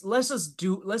 Let's just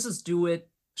do it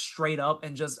straight up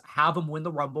and just have him win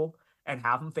the Rumble and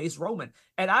have him face Roman.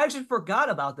 And I actually forgot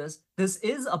about this. This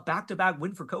is a back-to-back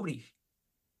win for Cody.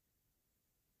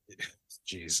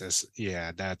 Jesus,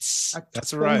 yeah, that's I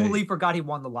that's right. totally forgot he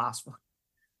won the last one.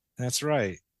 That's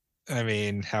right. I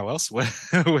mean, how else would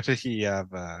would he have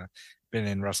been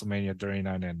in WrestleMania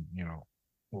 39 and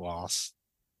lost?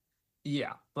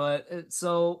 Yeah, but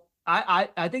so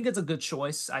I think it's a good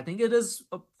choice. I think it is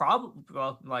a problem.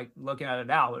 Well, like looking at it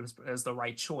now, it's the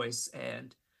right choice.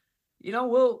 And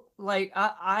we'll like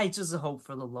I just hope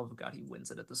for the love of God he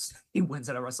wins it at this he wins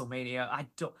it at WrestleMania. I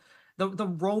don't the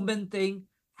Roman thing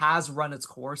has run its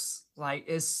course. Like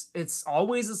it's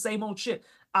always the same old shit.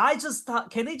 I just thought,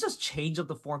 can they just change up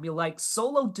the formula? Like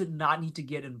Solo did not need to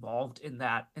get involved in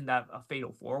that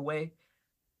fatal four way.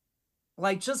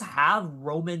 Like just have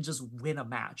Roman just win a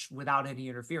match without any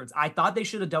interference. I thought they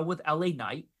should have done with LA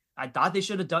Knight. I thought they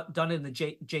should have done it in the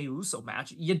Jey Uso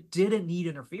match. You didn't need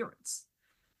interference.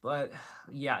 But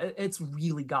yeah, it's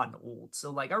really gotten old.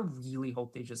 So like I really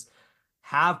hope they just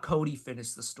have Cody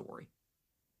finish the story.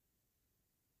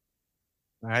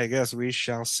 I guess we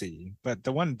shall see. But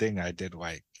the one thing I did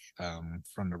like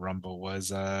from the Rumble was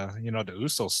the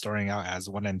Usos starting out as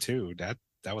 1 and 2. That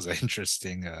was an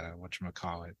interesting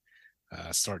whatchamacallit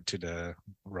start to the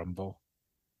Rumble.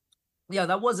 Yeah,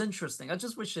 that was interesting. I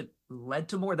just wish it led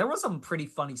to more. There were some pretty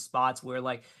funny spots where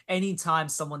like anytime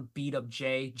someone beat up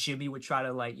Jay, Jimmy would try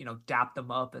to like, dap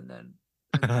them up and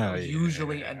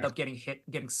usually end Yeah. up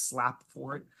getting slapped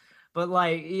for it. But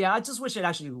like, yeah, I just wish it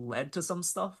actually led to some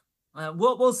stuff.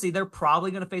 We'll see. They're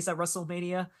probably gonna face at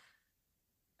WrestleMania.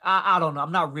 I don't know.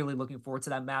 I'm not really looking forward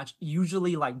to that match.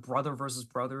 Usually, like brother versus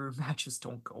brother matches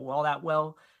don't go all that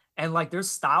well. And like their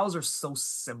styles are so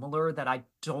similar that I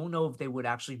don't know if they would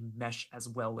actually mesh as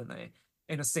well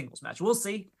in a singles match. We'll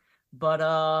see. But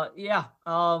yeah.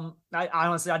 I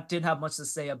honestly I didn't have much to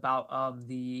say about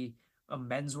the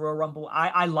men's Royal Rumble.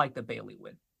 I like the Bailey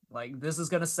win. Like this is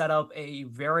gonna set up a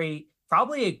very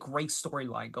probably a great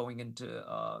storyline going into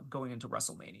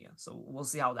WrestleMania. So we'll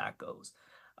see how that goes.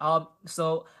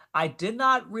 So I did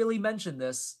not really mention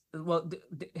this. Well,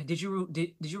 did you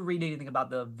read anything about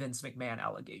the Vince McMahon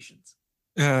allegations?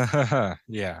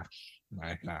 Yeah.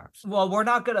 I have. Well, we're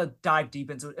not gonna dive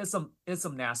deep into it. It's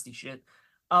some nasty shit.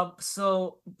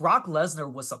 So Brock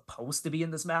Lesnar was supposed to be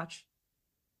in this match,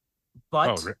 Oh,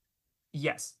 but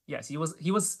yes, he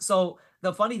was. So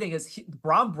the funny thing is,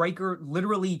 Braun Breaker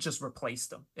literally just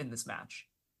replaced him in this match.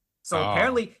 So oh,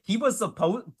 apparently he was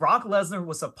supposed Brock Lesnar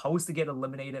was supposed to get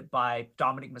eliminated by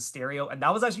Dominic Mysterio, and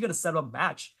that was actually going to set up a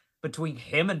match between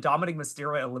him and Dominic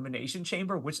Mysterio at Elimination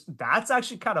Chamber, which that's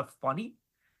actually kind of funny,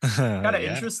 kind of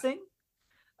yeah. interesting.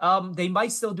 They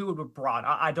might still do it with Braun.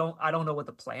 I don't know what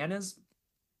the plan is,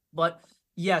 but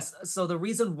yes. So the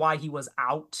reason why he was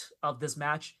out of this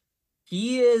match,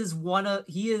 he is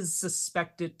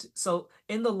suspected. So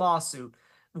in the lawsuit,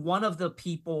 one of the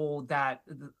people that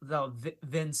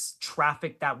Vince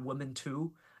trafficked that woman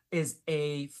to is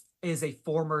a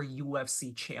former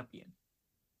UFC champion,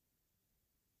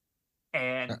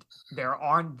 and there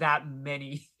aren't that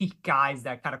many guys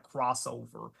that kind of cross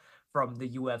over from the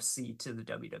UFC to the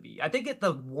WWE. I think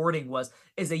the wording was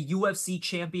is a UFC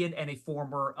champion and a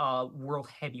former world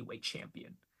heavyweight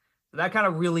champion. So that kind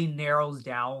of really narrows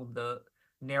down the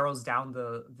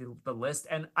list.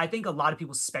 And I think a lot of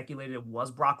people speculated it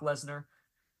was Brock Lesnar.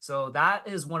 So that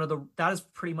is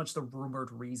pretty much the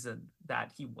rumored reason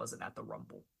that he wasn't at the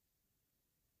Rumble.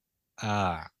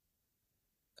 Ah,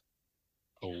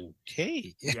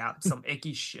 okay. Yeah, some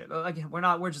icky shit. Again,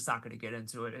 we're just not gonna get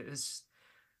into it.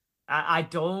 I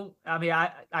don't. I mean,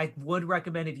 I would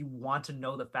recommend if you want to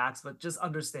know the facts, but just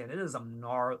understand it is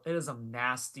a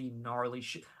nasty, gnarly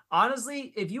shit.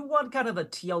 Honestly, if you want kind of a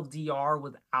TLDR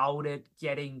without it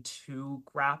getting too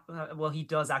crap, well, he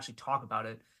does actually talk about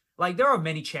it. Like there are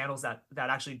many channels that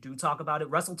actually do talk about it.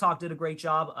 Wrestle Talk did a great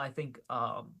job. I think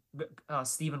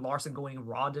Steven Larson going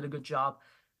Raw did a good job.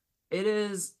 It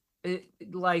is it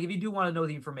like if you do want to know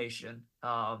the information,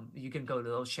 you can go to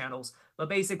those channels. But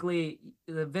basically,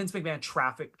 Vince McMahon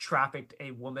trafficked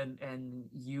a woman and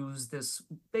used this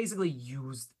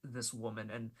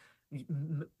woman and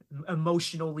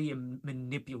emotionally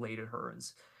manipulated her.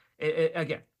 And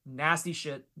again, nasty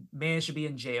shit. Man should be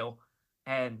in jail,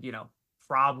 and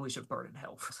probably should burn in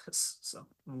hell for this. So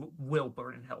will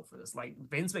burn in hell for this. Like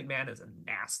Vince McMahon is a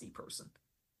nasty person.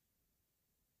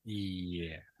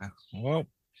 Yeah. Well,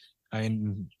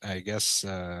 I guess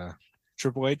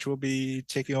Triple H will be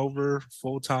taking over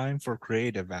full time for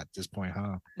creative at this point,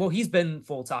 huh? Well, he's been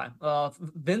full time.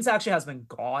 Vince actually has been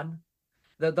gone.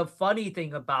 The funny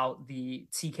thing about the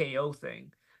TKO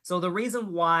thing. So the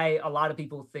reason why a lot of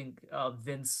people think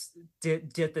Vince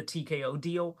did the TKO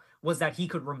deal was that he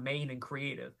could remain in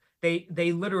creative.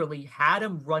 They literally had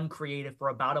him run creative for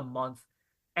about a month,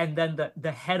 and then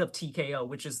the head of TKO,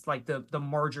 which is like the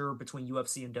merger between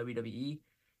UFC and WWE,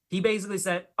 he basically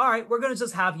said, "All right, we're gonna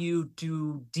just have you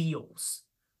do deals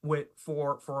for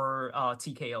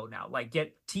TKO now, like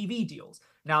get TV deals."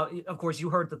 Now, of course, you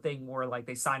heard the thing where like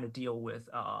they signed a deal with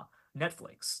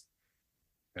Netflix.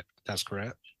 That's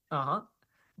correct. Uh-huh.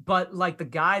 But like the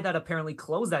guy that apparently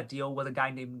closed that deal was a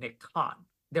guy named Nick Khan.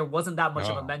 There wasn't that much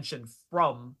of a Oh, mention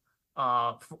from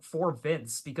for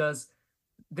Vince because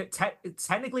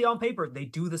technically on paper they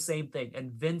do the same thing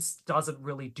and Vince doesn't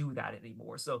really do that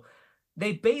anymore. So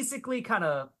they basically kind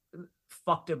of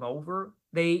fucked him over.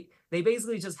 They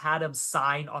basically just had him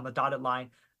sign on the dotted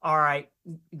line. All right,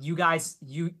 you guys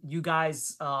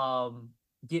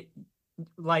get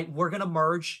like we're gonna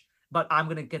merge, but I'm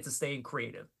gonna get to stay in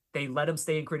creative. They let him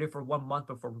stay in creative for 1 month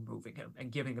before removing him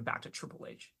and giving him back to Triple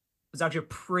H. It was actually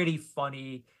pretty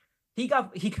funny. He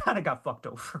kind of got fucked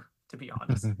over, to be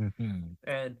honest.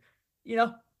 And you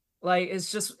know, like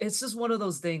it's just one of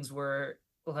those things where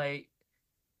like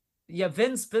yeah,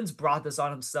 Vince brought this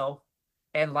on himself,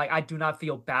 and like I do not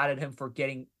feel bad at him for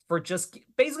just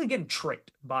basically getting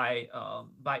tricked by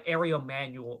Ariel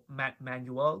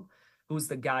Manuel, who's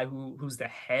the guy who's the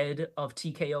head of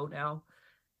TKO now,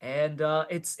 and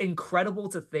it's incredible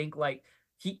to think like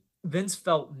he Vince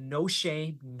felt no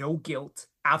shame, no guilt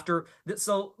after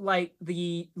so like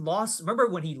the loss. Remember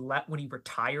when he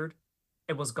retired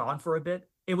and was gone for a bit?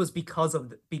 It was because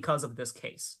of this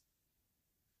case.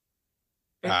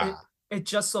 it, it ah, it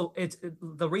just so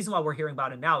the reason why we're hearing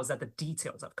about it now is that the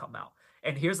details have come out.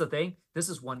 And here's the thing: this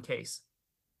is one case.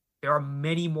 There are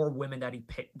many more women that he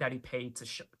paid to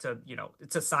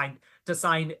sign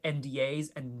NDAs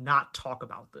and not talk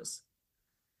about this.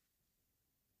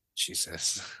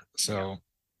 Jesus. Yeah, So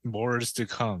more is to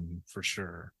come for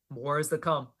sure. more is to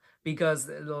come because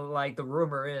like the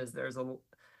rumor is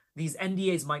these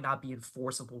NDAs might not be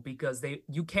enforceable because they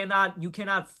you cannot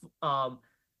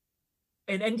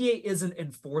an NDA isn't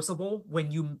enforceable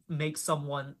when you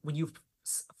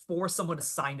force someone to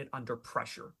sign it under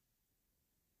pressure.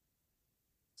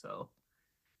 So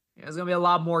Yeah, there's gonna be a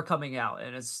lot more coming out,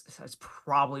 and it's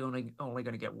probably only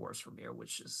gonna get worse from here,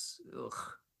 which is ugh.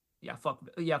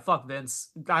 Fuck Vince.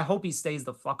 I hope he stays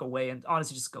the fuck away and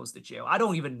honestly just goes to jail. I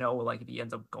don't even know like if he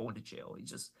ends up going to jail. He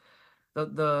just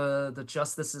the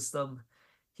justice system.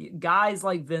 Guys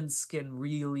like Vince can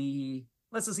really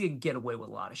let's just say can get away with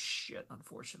a lot of shit,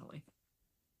 unfortunately.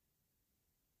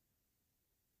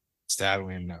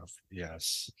 Sadly enough,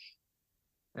 yes.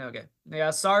 Okay.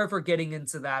 Yeah, sorry for getting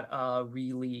into that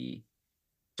really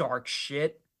dark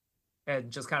shit and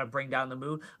just kind of bring down the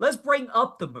mood. Let's bring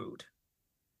up the mood.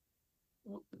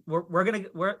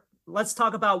 We're let's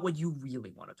talk about what you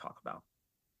really want to talk about.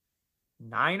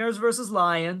 Niners versus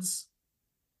Lions.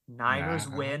 Niners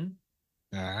Uh-huh. win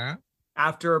Uh-huh.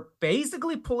 after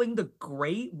basically pulling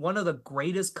one of the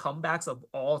greatest comebacks of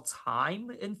all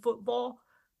time in football.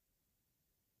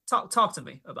 Talk to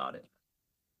me about it.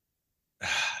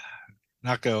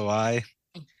 Not gonna lie,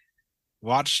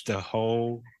 watched the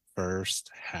whole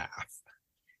first half.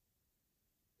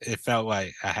 It felt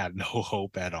like I had no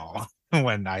hope at all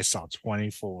when I saw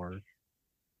 24-7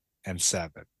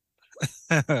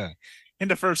 in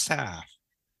the first half.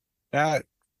 That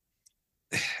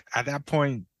at that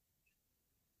point,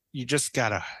 you just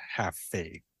gotta have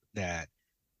faith that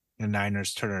the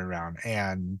Niners turn it around.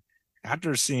 And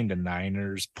after seeing the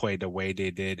Niners play the way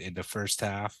they did in the first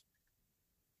half,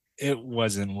 it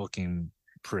wasn't looking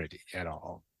pretty at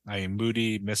all. I mean,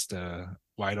 Moody missed a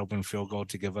wide open field goal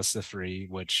to give us the free,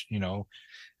 which,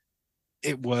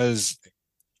 it was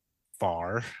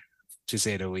far to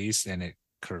say the least, and it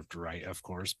curved right, of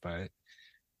course, but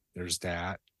there's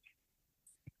that.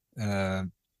 Uh,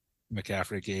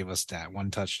 McCaffrey gave us that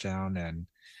one touchdown, and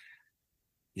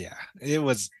yeah, it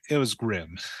was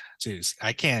grim too.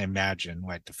 I can't imagine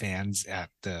like the fans at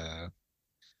the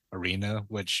arena,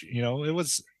 which it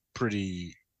was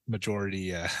pretty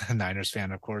majority Niners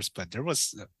fan, of course, but there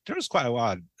was quite a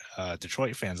lot of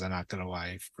Detroit fans. I'm not gonna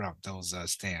lie, throughout those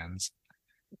stands.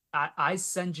 I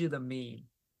send you the meme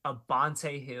of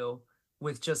Bonte Hill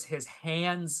with just his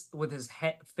hands, with his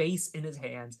face in his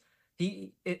hands.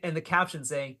 He and the caption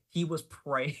saying he was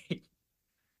praying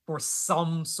for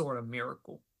some sort of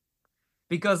miracle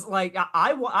because like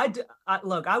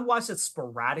look, I watched it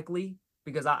sporadically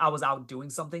because I was out doing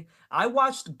something. I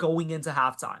watched going into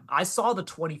halftime. I saw the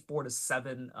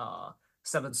 24-7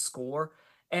 7 score,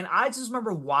 and I just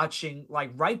remember watching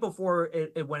like right before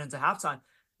it went into halftime,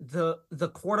 the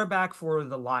quarterback for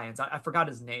the Lions, I forgot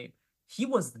his name. He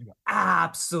was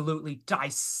absolutely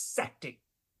dissecting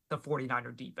the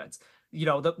 49er defense.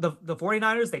 The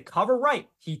 49ers, they cover right,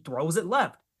 he throws it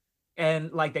left,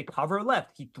 and like they cover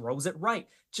left, he throws it right.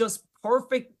 Just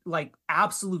perfect, like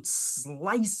absolute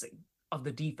slicing of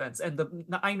the defense. And the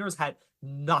Niners had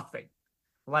nothing.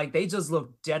 Like they just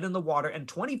looked dead in the water. And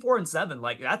 24-7,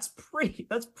 like that's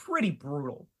pretty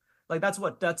brutal. Like that's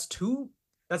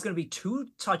gonna be two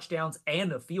touchdowns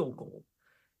and a field goal.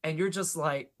 And you're just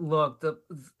like, look,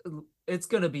 it's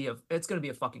gonna be a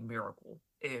fucking miracle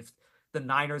if the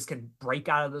Niners can break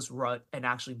out of this rut and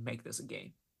actually make this a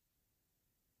game.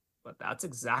 But that's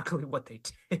exactly what they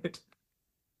did.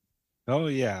 Oh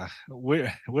yeah,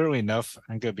 weirdly enough,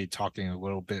 I'm gonna be talking a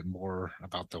little bit more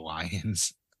about the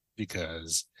Lions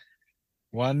because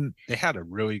one, they had a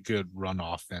really good run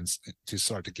offense to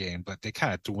start the game, but they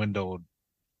kind of dwindled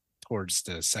towards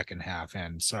the second half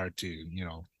and started to,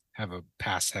 have a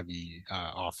pass heavy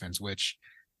offense, which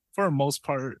for the most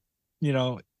part,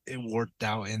 it worked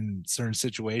out in certain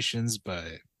situations,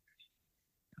 but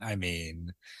I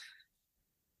mean,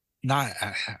 not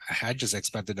I just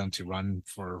expected them to run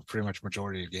for pretty much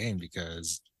majority of the game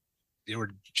because they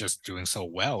were just doing so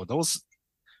well. Those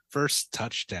first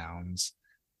touchdowns,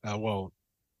 well,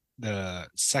 the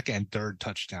second and third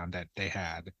touchdown that they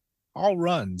had, all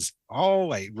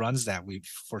like runs that we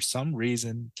for some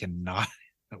reason cannot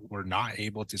we're not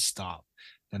able to stop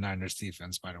the Niners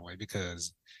defense, by the way,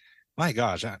 because my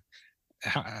gosh,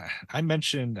 I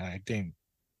mentioned, I think,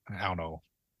 I don't know,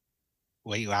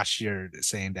 late last year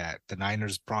saying that the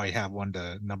Niners probably have one of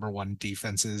the number one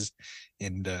defenses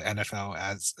in the NFL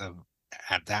as of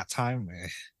at that time.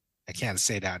 I can't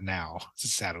say that now,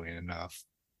 sadly enough.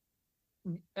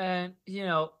 And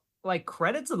like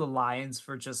credit to the Lions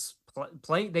for just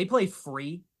play. They played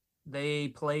free. They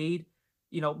played,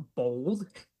 bold,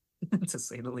 to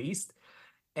say the least.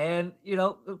 And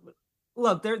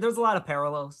look, there's a lot of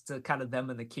parallels to kind of them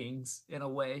and the Kings in a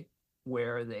way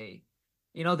where they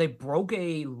broke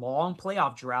a long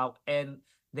playoff drought and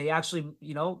they actually,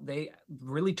 they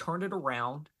really turned it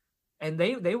around and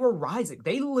they were rising.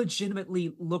 They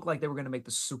legitimately looked like they were going to make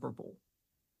the Super Bowl,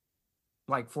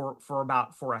 like for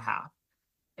a half.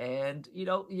 And,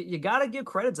 you got to give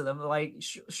credit to them. Like,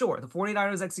 sure, the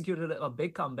 49ers executed a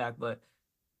big comeback, but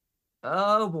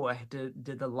oh boy,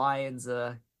 did the Lions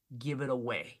give it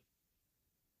away.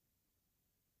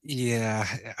 Yeah,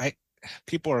 I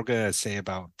people are gonna say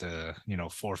about the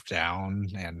fourth down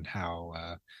and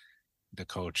how the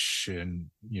coach should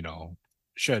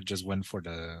just went for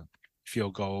the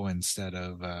field goal instead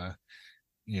of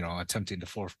attempting the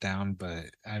fourth down.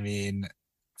 But I mean,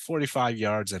 45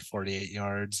 yards at 48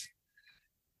 yards,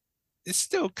 it's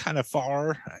still kind of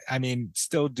far. I mean,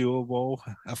 still doable,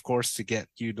 of course, to get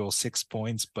you those 6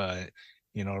 points, but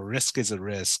risk is a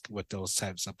risk with those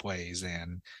types of plays.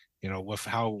 And with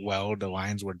how well the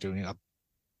Lions were doing up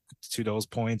to those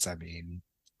points, I mean,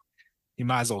 you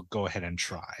might as well go ahead and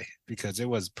try because it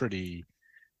was pretty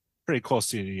close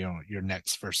to your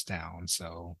next first down.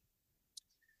 So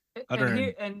And other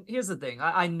here than and here's the thing.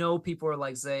 I know people are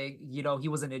like saying, he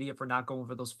was an idiot for not going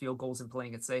for those field goals and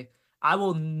playing it safe. I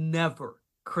will never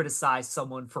criticize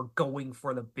someone for going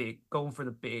for the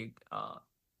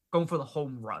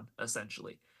home run,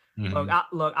 essentially. Mhm.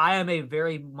 Look, I am a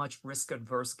very much risk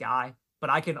adverse guy, but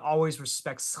I can always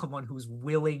respect someone who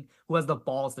has the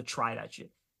balls to try that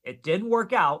shit. It didn't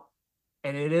work out,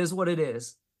 and it is what it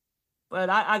is. But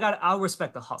I'll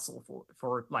respect the hustle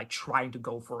for like trying to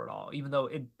go for it all, even though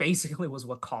it basically was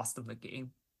what cost him the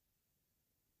game.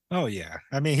 Oh yeah,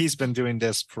 I mean he's been doing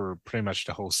this for pretty much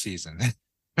the whole season.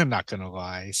 I'm not gonna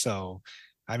lie. So,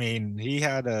 I mean, he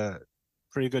had a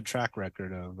pretty good track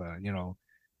record of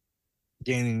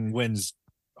gaining wins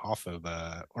off of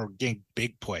or getting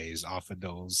big plays off of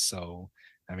those. So,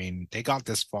 I mean, they got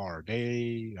this far.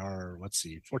 They are, let's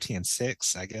see,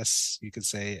 14-6, I guess you could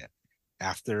say,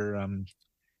 after the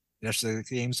rest of the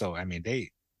game. So, I mean,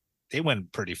 they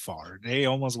went pretty far. They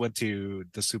almost went to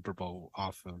the Super Bowl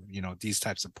off of these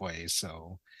types of plays.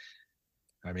 So,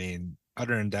 I mean,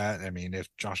 other than that, I mean, if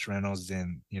Josh Reynolds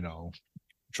didn't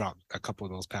drop a couple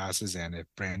of those passes, and if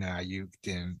Brandon Ayuk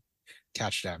didn't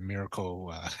catch that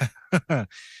miracle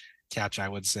catch, I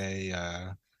would say,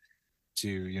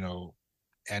 to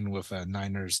end with a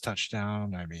Niners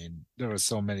touchdown. I mean, there was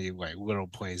so many like little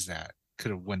plays that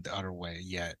could have went the other way,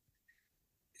 yet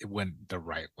it went the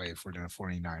right way for the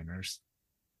 49ers.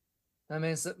 I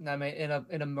mean,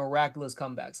 in a miraculous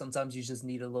comeback, sometimes you just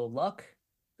need a little luck.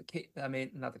 I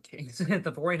mean, not the Kings.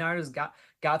 The 49ers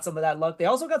got some of that luck. They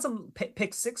also got some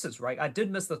pick sixes, right? I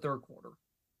did miss the third quarter.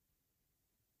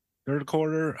 Third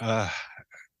quarter,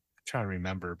 trying to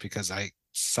remember because I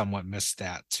somewhat missed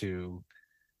that too.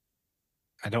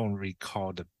 I don't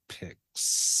recall the pick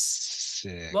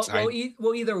six.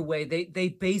 Either way, they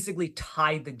basically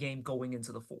tied the game going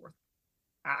into the fourth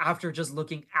after just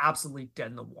looking absolutely dead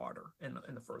in the water in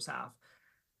the first half.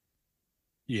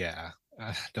 Yeah,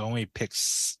 the only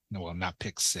picks, no, well, not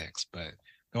pick six, but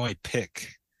the only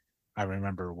pick I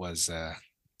remember was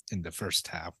in the first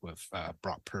half with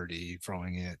Brock Purdy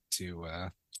throwing it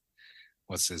to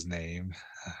what's his name,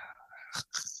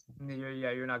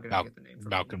 Yeah, you're not gonna get the name for me.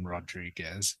 Malcolm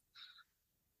Rodriguez.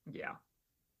 Yeah.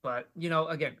 But,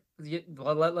 again,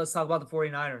 let's talk about the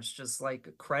 49ers. Just like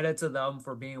credit to them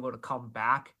for being able to come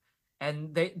back.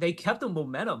 And they kept the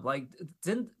momentum. Like,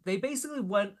 didn't they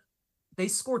they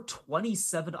scored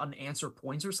 27 unanswered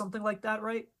points or something like that,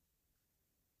 right?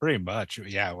 Pretty much,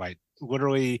 yeah. Like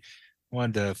literally, one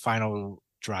of the final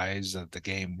drives of the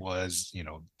game was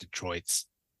Detroit's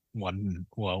one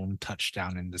lone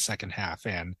touchdown in the second half,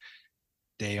 and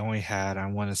they only had, I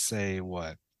want to say,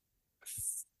 what,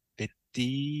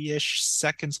 50-ish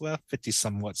seconds left, 50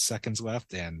 somewhat seconds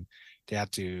left, and they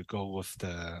had to go with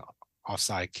the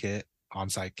offside kit,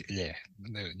 onside, yeah,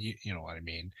 you know what I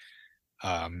mean,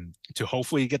 to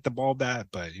hopefully get the ball back,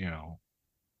 but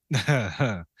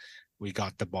we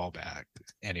got the ball back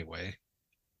anyway.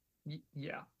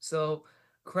 Yeah. So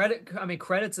credit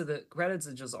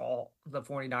to just all the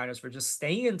 49ers for just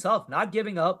staying tough, not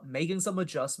giving up, making some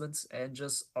adjustments, and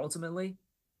just ultimately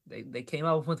they came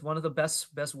out with one of the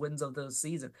best wins of the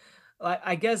season.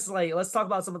 I guess like let's talk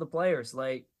about some of the players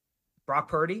like Brock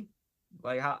Purdy,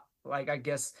 I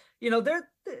guess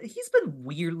he's been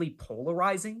weirdly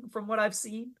polarizing from what I've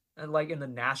seen and like in the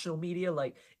national media.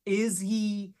 Like, is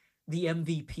he the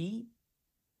MVP?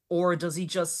 Or does he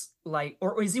just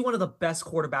or is he one of the best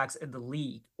quarterbacks in the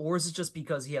league? Or is it just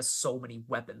because he has so many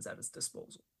weapons at his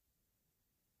disposal?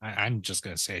 I'm just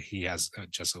gonna say he has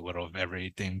just a little of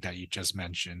everything that you just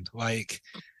mentioned. Like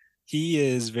he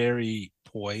is very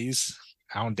poised.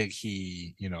 I don't think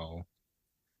he,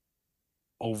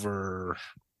 overreacts.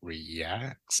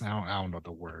 I don't know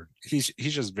the word. He's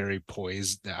just very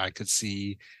poised that I could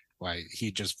see. Like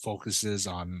he just focuses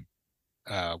on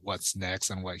what's next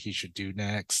and what he should do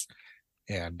next.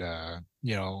 And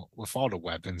you know, with all the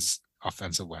weapons,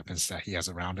 offensive weapons that he has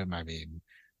around him, I mean,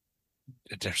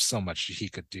 there's so much he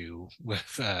could do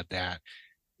with that.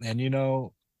 And you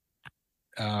know,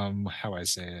 how I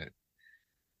say it,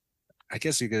 I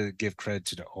guess you could give credit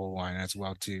to the O line as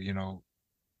well to, you know,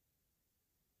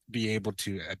 be able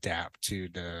to adapt to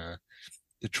the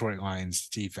Detroit Lions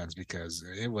defense because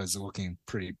it was looking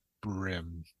pretty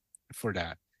grim for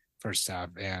that first half.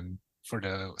 And for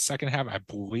the second half, I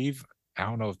believe, I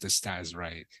don't know if this stat is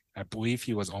right. I believe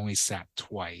he was only sacked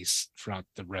twice throughout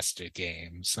the rest of the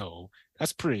game. So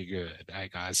that's pretty good. I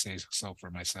gotta say so for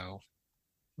myself.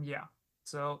 Yeah.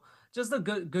 So just a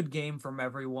good game from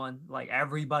everyone. Like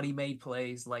everybody made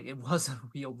plays. Like it was a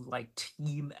real like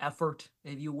team effort,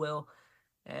 if you will.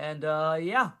 And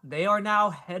yeah, they are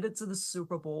now headed to the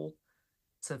Super Bowl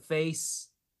to face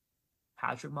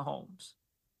Patrick Mahomes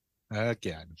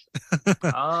Again,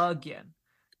 again.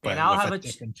 They but now with have a a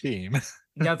different team.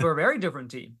 yeah, for a very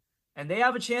different team. And they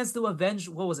have a chance to avenge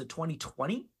what was it,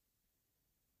 2020?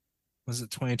 Was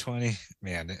it 2020?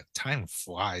 Man, time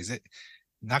flies. It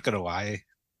not gonna lie,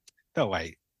 felt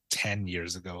like 10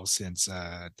 years ago since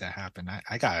that happened.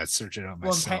 I gotta search it up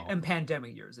Well, myself. in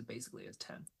pandemic years, it basically is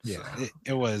 10. So Yeah,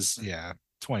 it was, yeah,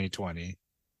 2020.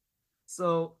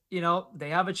 so, you know, they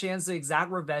have a chance to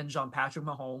exact revenge on Patrick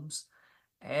Mahomes.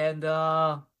 And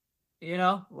you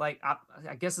know, like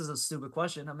I guess it's a stupid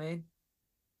question. I mean,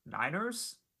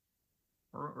 Niners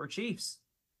or Chiefs?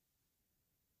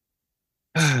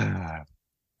 I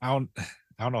don't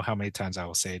I don't know how many times I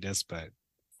will say this, but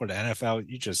for the NFL,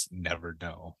 you just never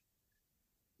know.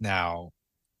 Now,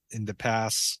 in the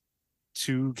past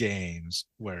two games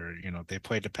where, you know, they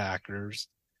played the Packers,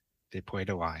 they played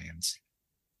the Lions.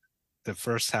 The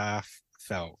first half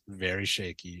felt very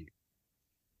shaky.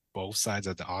 Both sides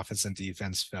of the offense and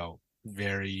defense felt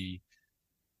very,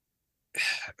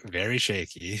 very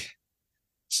shaky.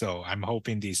 So I'm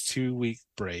hoping these 2 week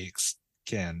breaks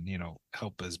can, you know,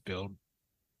 help us build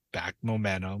back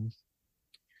momentum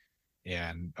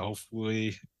and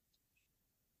hopefully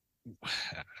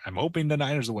I'm hoping the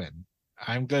Niners win.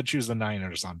 I'm gonna choose the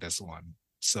Niners on this one.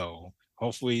 So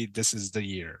hopefully this is the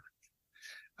year.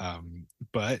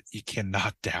 But you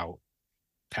cannot doubt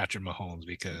Patrick Mahomes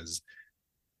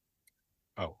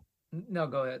oh No,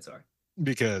 go ahead. Sorry.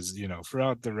 because you know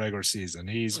throughout the regular season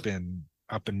he's been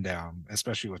up and down,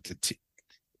 especially with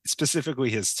specifically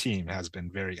his team has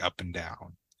been very up and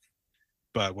down.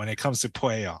 But when it comes to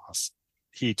playoffs,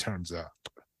 he turns up,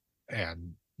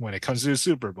 and when it comes to the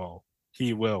Super Bowl,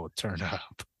 he will turn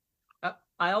up.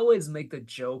 I always make the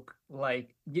joke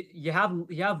like you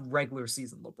have regular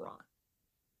season LeBron,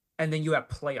 and then you have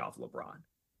playoff LeBron,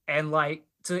 and like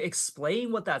to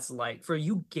explain what that's like for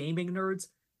you gaming nerds,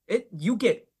 it you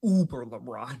get uber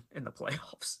LeBron in the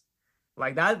playoffs.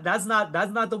 Like that's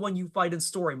not the one you fight in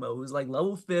story mode who's like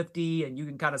level 50 and you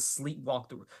can kind of sleepwalk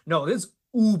through. No, this is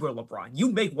uber LeBron.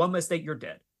 You make one mistake, you're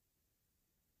dead.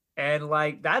 And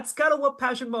like that's kind of what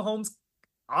Patrick Mahomes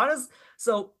honest.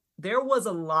 So there was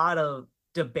a lot of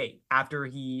debate after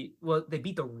they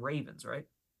beat the Ravens, right?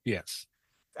 Yes.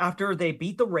 After they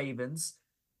beat the Ravens,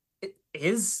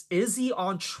 is he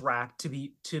on track to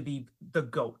be the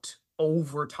GOAT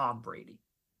over Tom Brady?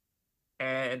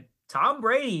 And Tom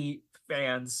Brady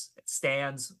fans,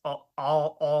 stands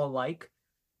all like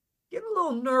getting a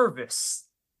little nervous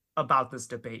about this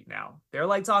debate now. They're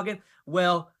like talking,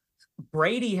 well,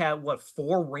 Brady had what,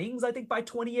 4 rings, I think, by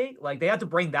 28. Like they had to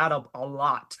bring that up a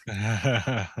lot.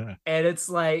 And it's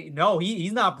like, no,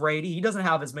 he's not Brady. He doesn't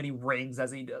have as many rings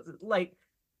as he does. Like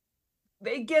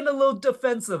they get a little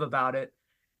defensive about it.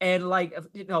 And like,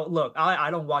 you know, look, I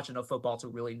don't watch enough football to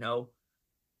really know.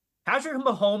 Patrick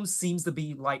Mahomes seems to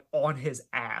be like on his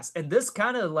ass. And this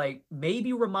kind of like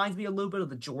maybe reminds me a little bit of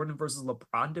the Jordan versus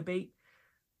LeBron debate.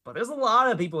 But there's a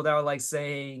lot of people that are like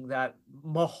saying that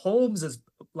Mahomes is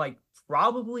like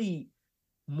probably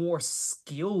more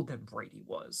skilled than Brady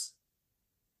was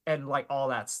and like all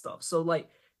that stuff. So like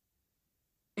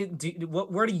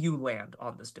where do you land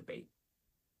on this debate?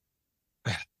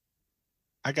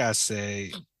 I gotta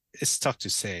say, it's tough to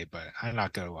say, but I'm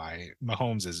not gonna lie.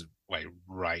 Mahomes is like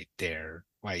right there.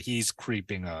 Like he's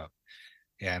creeping up.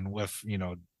 And with, you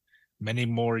know, many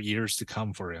more years to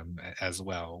come for him as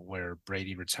well, where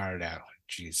Brady retired at,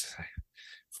 geez,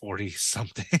 40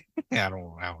 something. I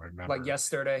don't Like remember.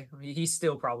 yesterday, I mean, he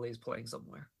still probably is playing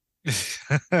somewhere.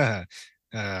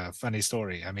 Funny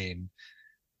story. I mean,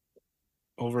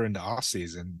 over in the off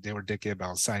season, they were thinking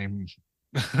about signing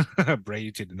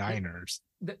Brady to the Niners.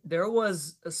 There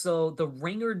was so the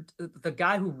ringer, the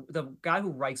guy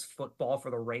who writes football for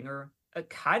the Ringer.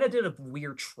 kind of did a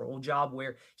weird troll job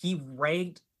where he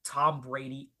ranked Tom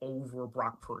Brady over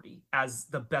Brock Purdy as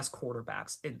the best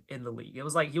quarterbacks in the league. It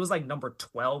was like he was like number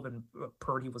 12 and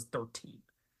Purdy was 13.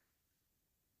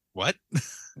 What?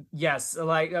 Yes,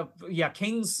 like yeah,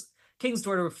 King's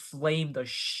Twitter flamed the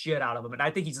shit out of him, and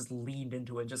I think he just leaned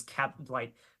into it, and just kept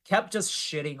just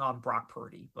shitting on Brock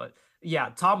Purdy. But yeah,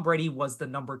 Tom Brady was the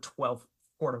number 12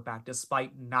 quarterback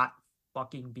despite not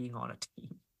fucking being on a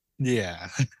team. Yeah.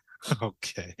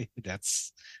 Okay.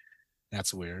 That's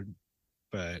weird.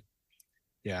 But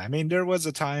yeah, I mean, there was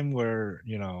a time where,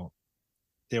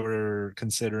 they were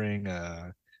considering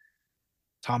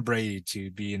Tom Brady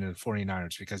to be in the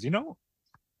 49ers because,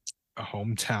 a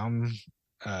hometown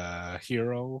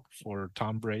hero for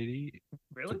Tom Brady.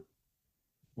 Really?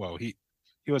 Well, he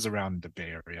was around the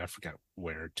Bay Area. I forget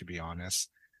where, to be honest.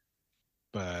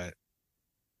 But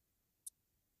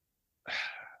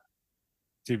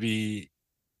to be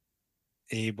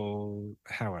able,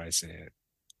 how would I say it?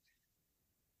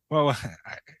 Well,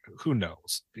 who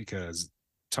knows? Because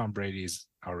Tom Brady's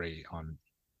already on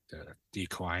the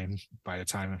decline by the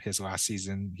time of his last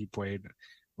season he played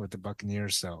with the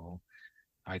Buccaneers. So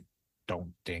I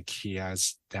don't think he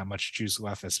has that much juice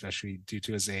left, especially due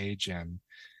to his age. And,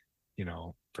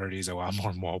 Purdy's a lot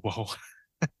more mobile,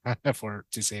 for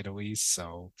to say the least.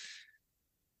 So,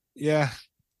 yeah,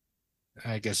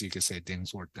 I guess you could say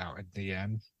things worked out at the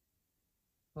end.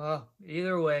 Well,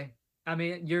 either way, I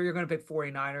mean, you're gonna pick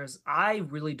 49ers. I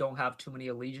really don't have too many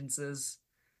allegiances.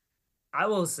 I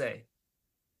will say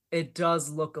it does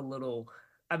look a little.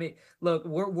 I mean, look,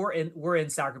 we're in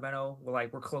Sacramento.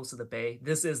 We're close to the Bay.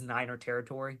 This is Niner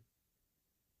territory.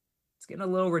 It's getting a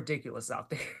little ridiculous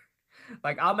out there.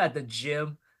 Like I'm at the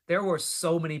gym. There were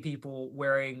so many people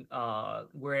wearing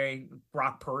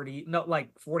Brock Purdy, no,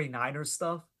 like 49ers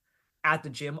stuff at the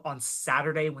gym on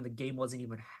Saturday when the game wasn't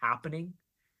even happening.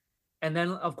 And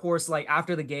then, of course, like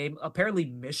after the game, apparently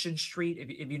Mission Street,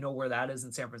 if you know where that is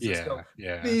in San Francisco,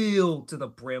 Yeah, yeah. filled to the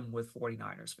brim with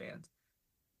 49ers fans.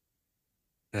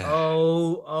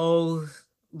 Oh,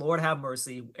 Lord have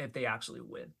mercy if they actually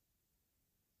win.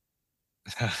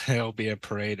 It'll be a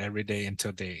parade every day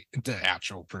until the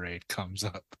actual parade comes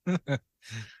up.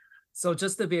 So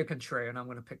just to be a contrarian, I'm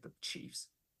going to pick the Chiefs.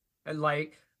 And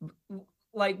like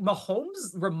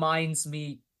Mahomes reminds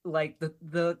me like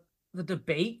the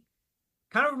debate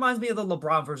kind of reminds me of the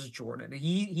LeBron versus Jordan.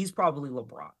 He's probably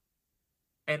LeBron.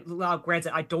 And now,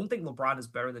 granted, I don't think LeBron is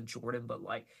better than Jordan, but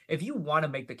like if you want to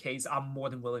make the case, I'm more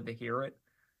than willing to hear it.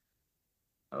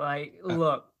 Like, Uh,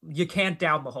 look, you can't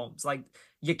doubt Mahomes. Like,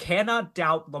 you cannot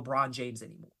doubt LeBron James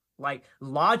anymore. Like,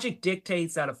 logic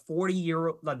dictates that a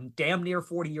 40-year, like, damn near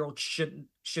 40-year-old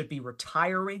should be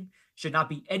retiring, should not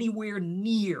be anywhere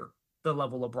near the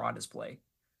level LeBron is playing.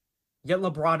 Yet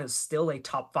LeBron is still a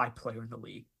top 5 player in the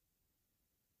league.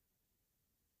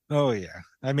 oh yeah.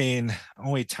 I mean,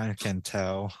 only time can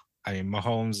tell. I mean,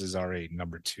 Mahomes is already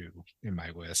number 2 in my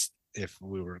list if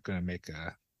we were gonna make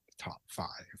a top 5.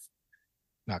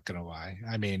 Not gonna lie.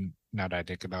 I mean, now that I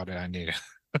think about it, I need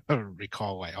to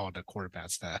recall like all the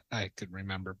quarterbacks that I could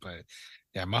remember. But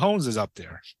yeah, Mahomes is up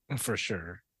there for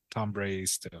sure. Tom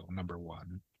Brady's still number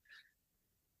 1.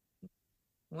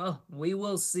 Well, we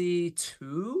will see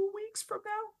 2 weeks from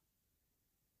now.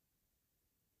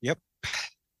 Yep.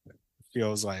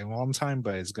 Feels like a long time,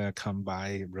 but it's gonna come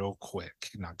by real quick.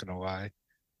 Not gonna lie.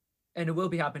 And it will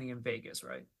be happening in Vegas,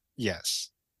 right? Yes.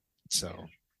 Yeah. So,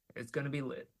 It's going to be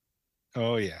lit.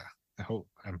 oh yeah.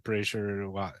 I'm pretty sure a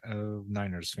lot of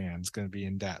Niners fans gonna be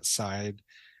in that side.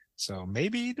 So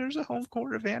maybe there's a home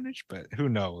court advantage, but who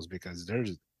knows? Because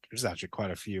there's actually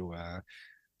quite a few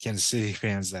Kansas City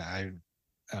fans that I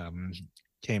um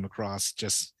came across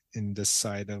just in this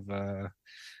side of the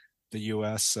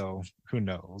US. So who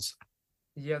knows?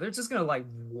 Yeah, they're just gonna like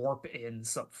warp in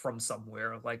from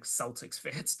somewhere, like Celtics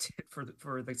fans did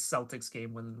for the Celtics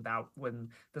game when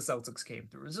the Celtics came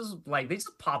through. It's just like they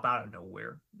just pop out of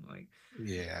nowhere. Like,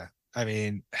 Yeah. I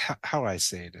mean, how I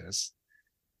say this,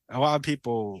 a lot of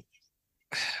people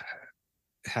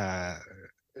have,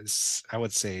 I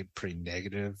would say, pretty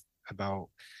negative about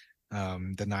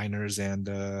the Niners and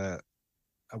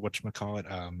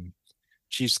whatchamacallit,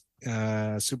 Chiefs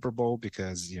Super Bowl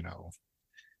because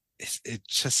it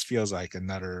just feels like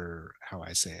another, how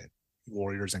I say it,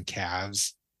 Warriors and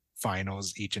Cavs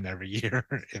finals each and every year,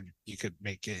 if you could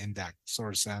make it in that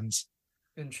sort of sense.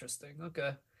 interesting.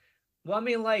 Okay. Well, I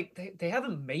mean, like they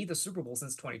haven't made the Super Bowl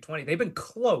since 2020. They've been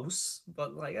close,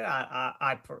 but like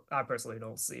I personally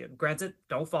don't see it. Granted,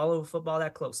 don't follow football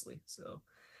that closely, so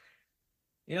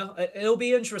it'll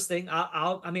be interesting.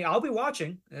 I mean, I'll be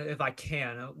watching if I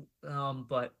can.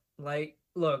 But like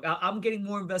look, I'm getting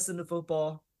more invested in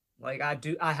football. Like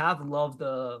I have loved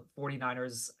the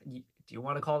 49ers. Do you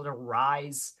want to call it a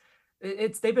rise?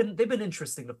 It's they've been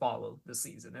interesting to follow this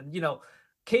season. And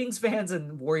Kings fans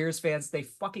and Warriors fans, they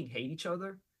fucking hate each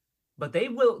other, but they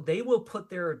will put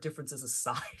their differences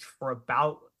aside for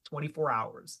about 24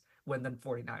 hours when the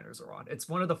 49ers are on. It's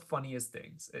one of the funniest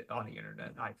things on the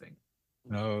internet, I think.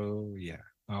 Oh yeah.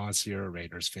 Unless you're a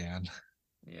Raiders fan.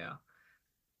 Yeah.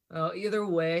 Either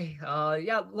way,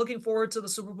 yeah, looking forward to the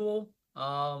Super Bowl.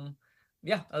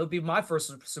 Yeah, it'll be my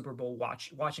first Super Bowl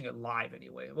watching it live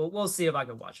anyway. We'll see if I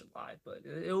can watch it live, but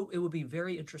it would be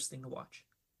very interesting to watch.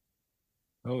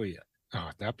 Oh yeah. Oh,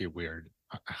 that'd be weird.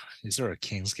 Is there a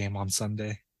Kings game on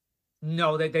Sunday?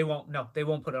 No, they won't. No, they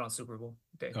won't put it on Super Bowl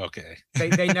day. Okay. They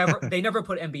never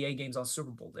put NBA games on Super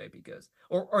Bowl day because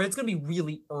or it's gonna be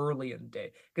really early in the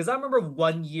day. Because I remember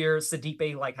one year Sadiq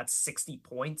Bey like had 60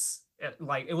 points.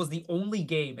 Like it was the only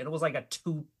game, and it was like at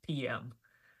 2 p.m.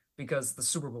 because the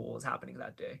Super Bowl was happening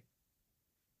that day.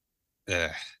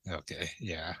 Uh, okay.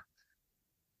 Yeah.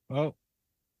 Well,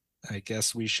 I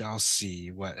guess we shall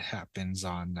see what happens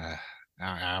on.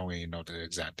 I don't even know the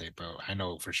exact date, but I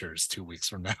know for sure it's 2 weeks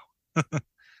from now.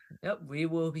 Yep, we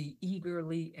will be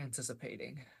eagerly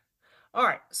anticipating. All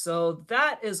right, so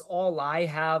that is all I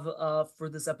have for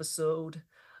this episode.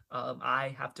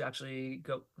 I have to actually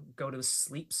go to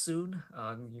sleep soon.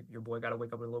 Your boy got to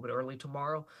wake up a little bit early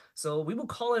tomorrow, so we will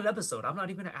call it an episode. I'm not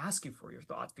even gonna ask you for your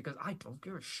thoughts because I don't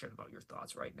give a shit about your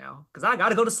thoughts right now because I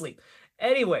gotta go to sleep.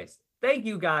 Anyways, thank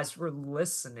you guys for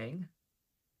listening.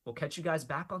 We'll catch you guys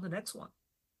back on the next one.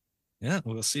 Yeah,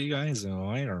 we'll see you guys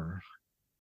later.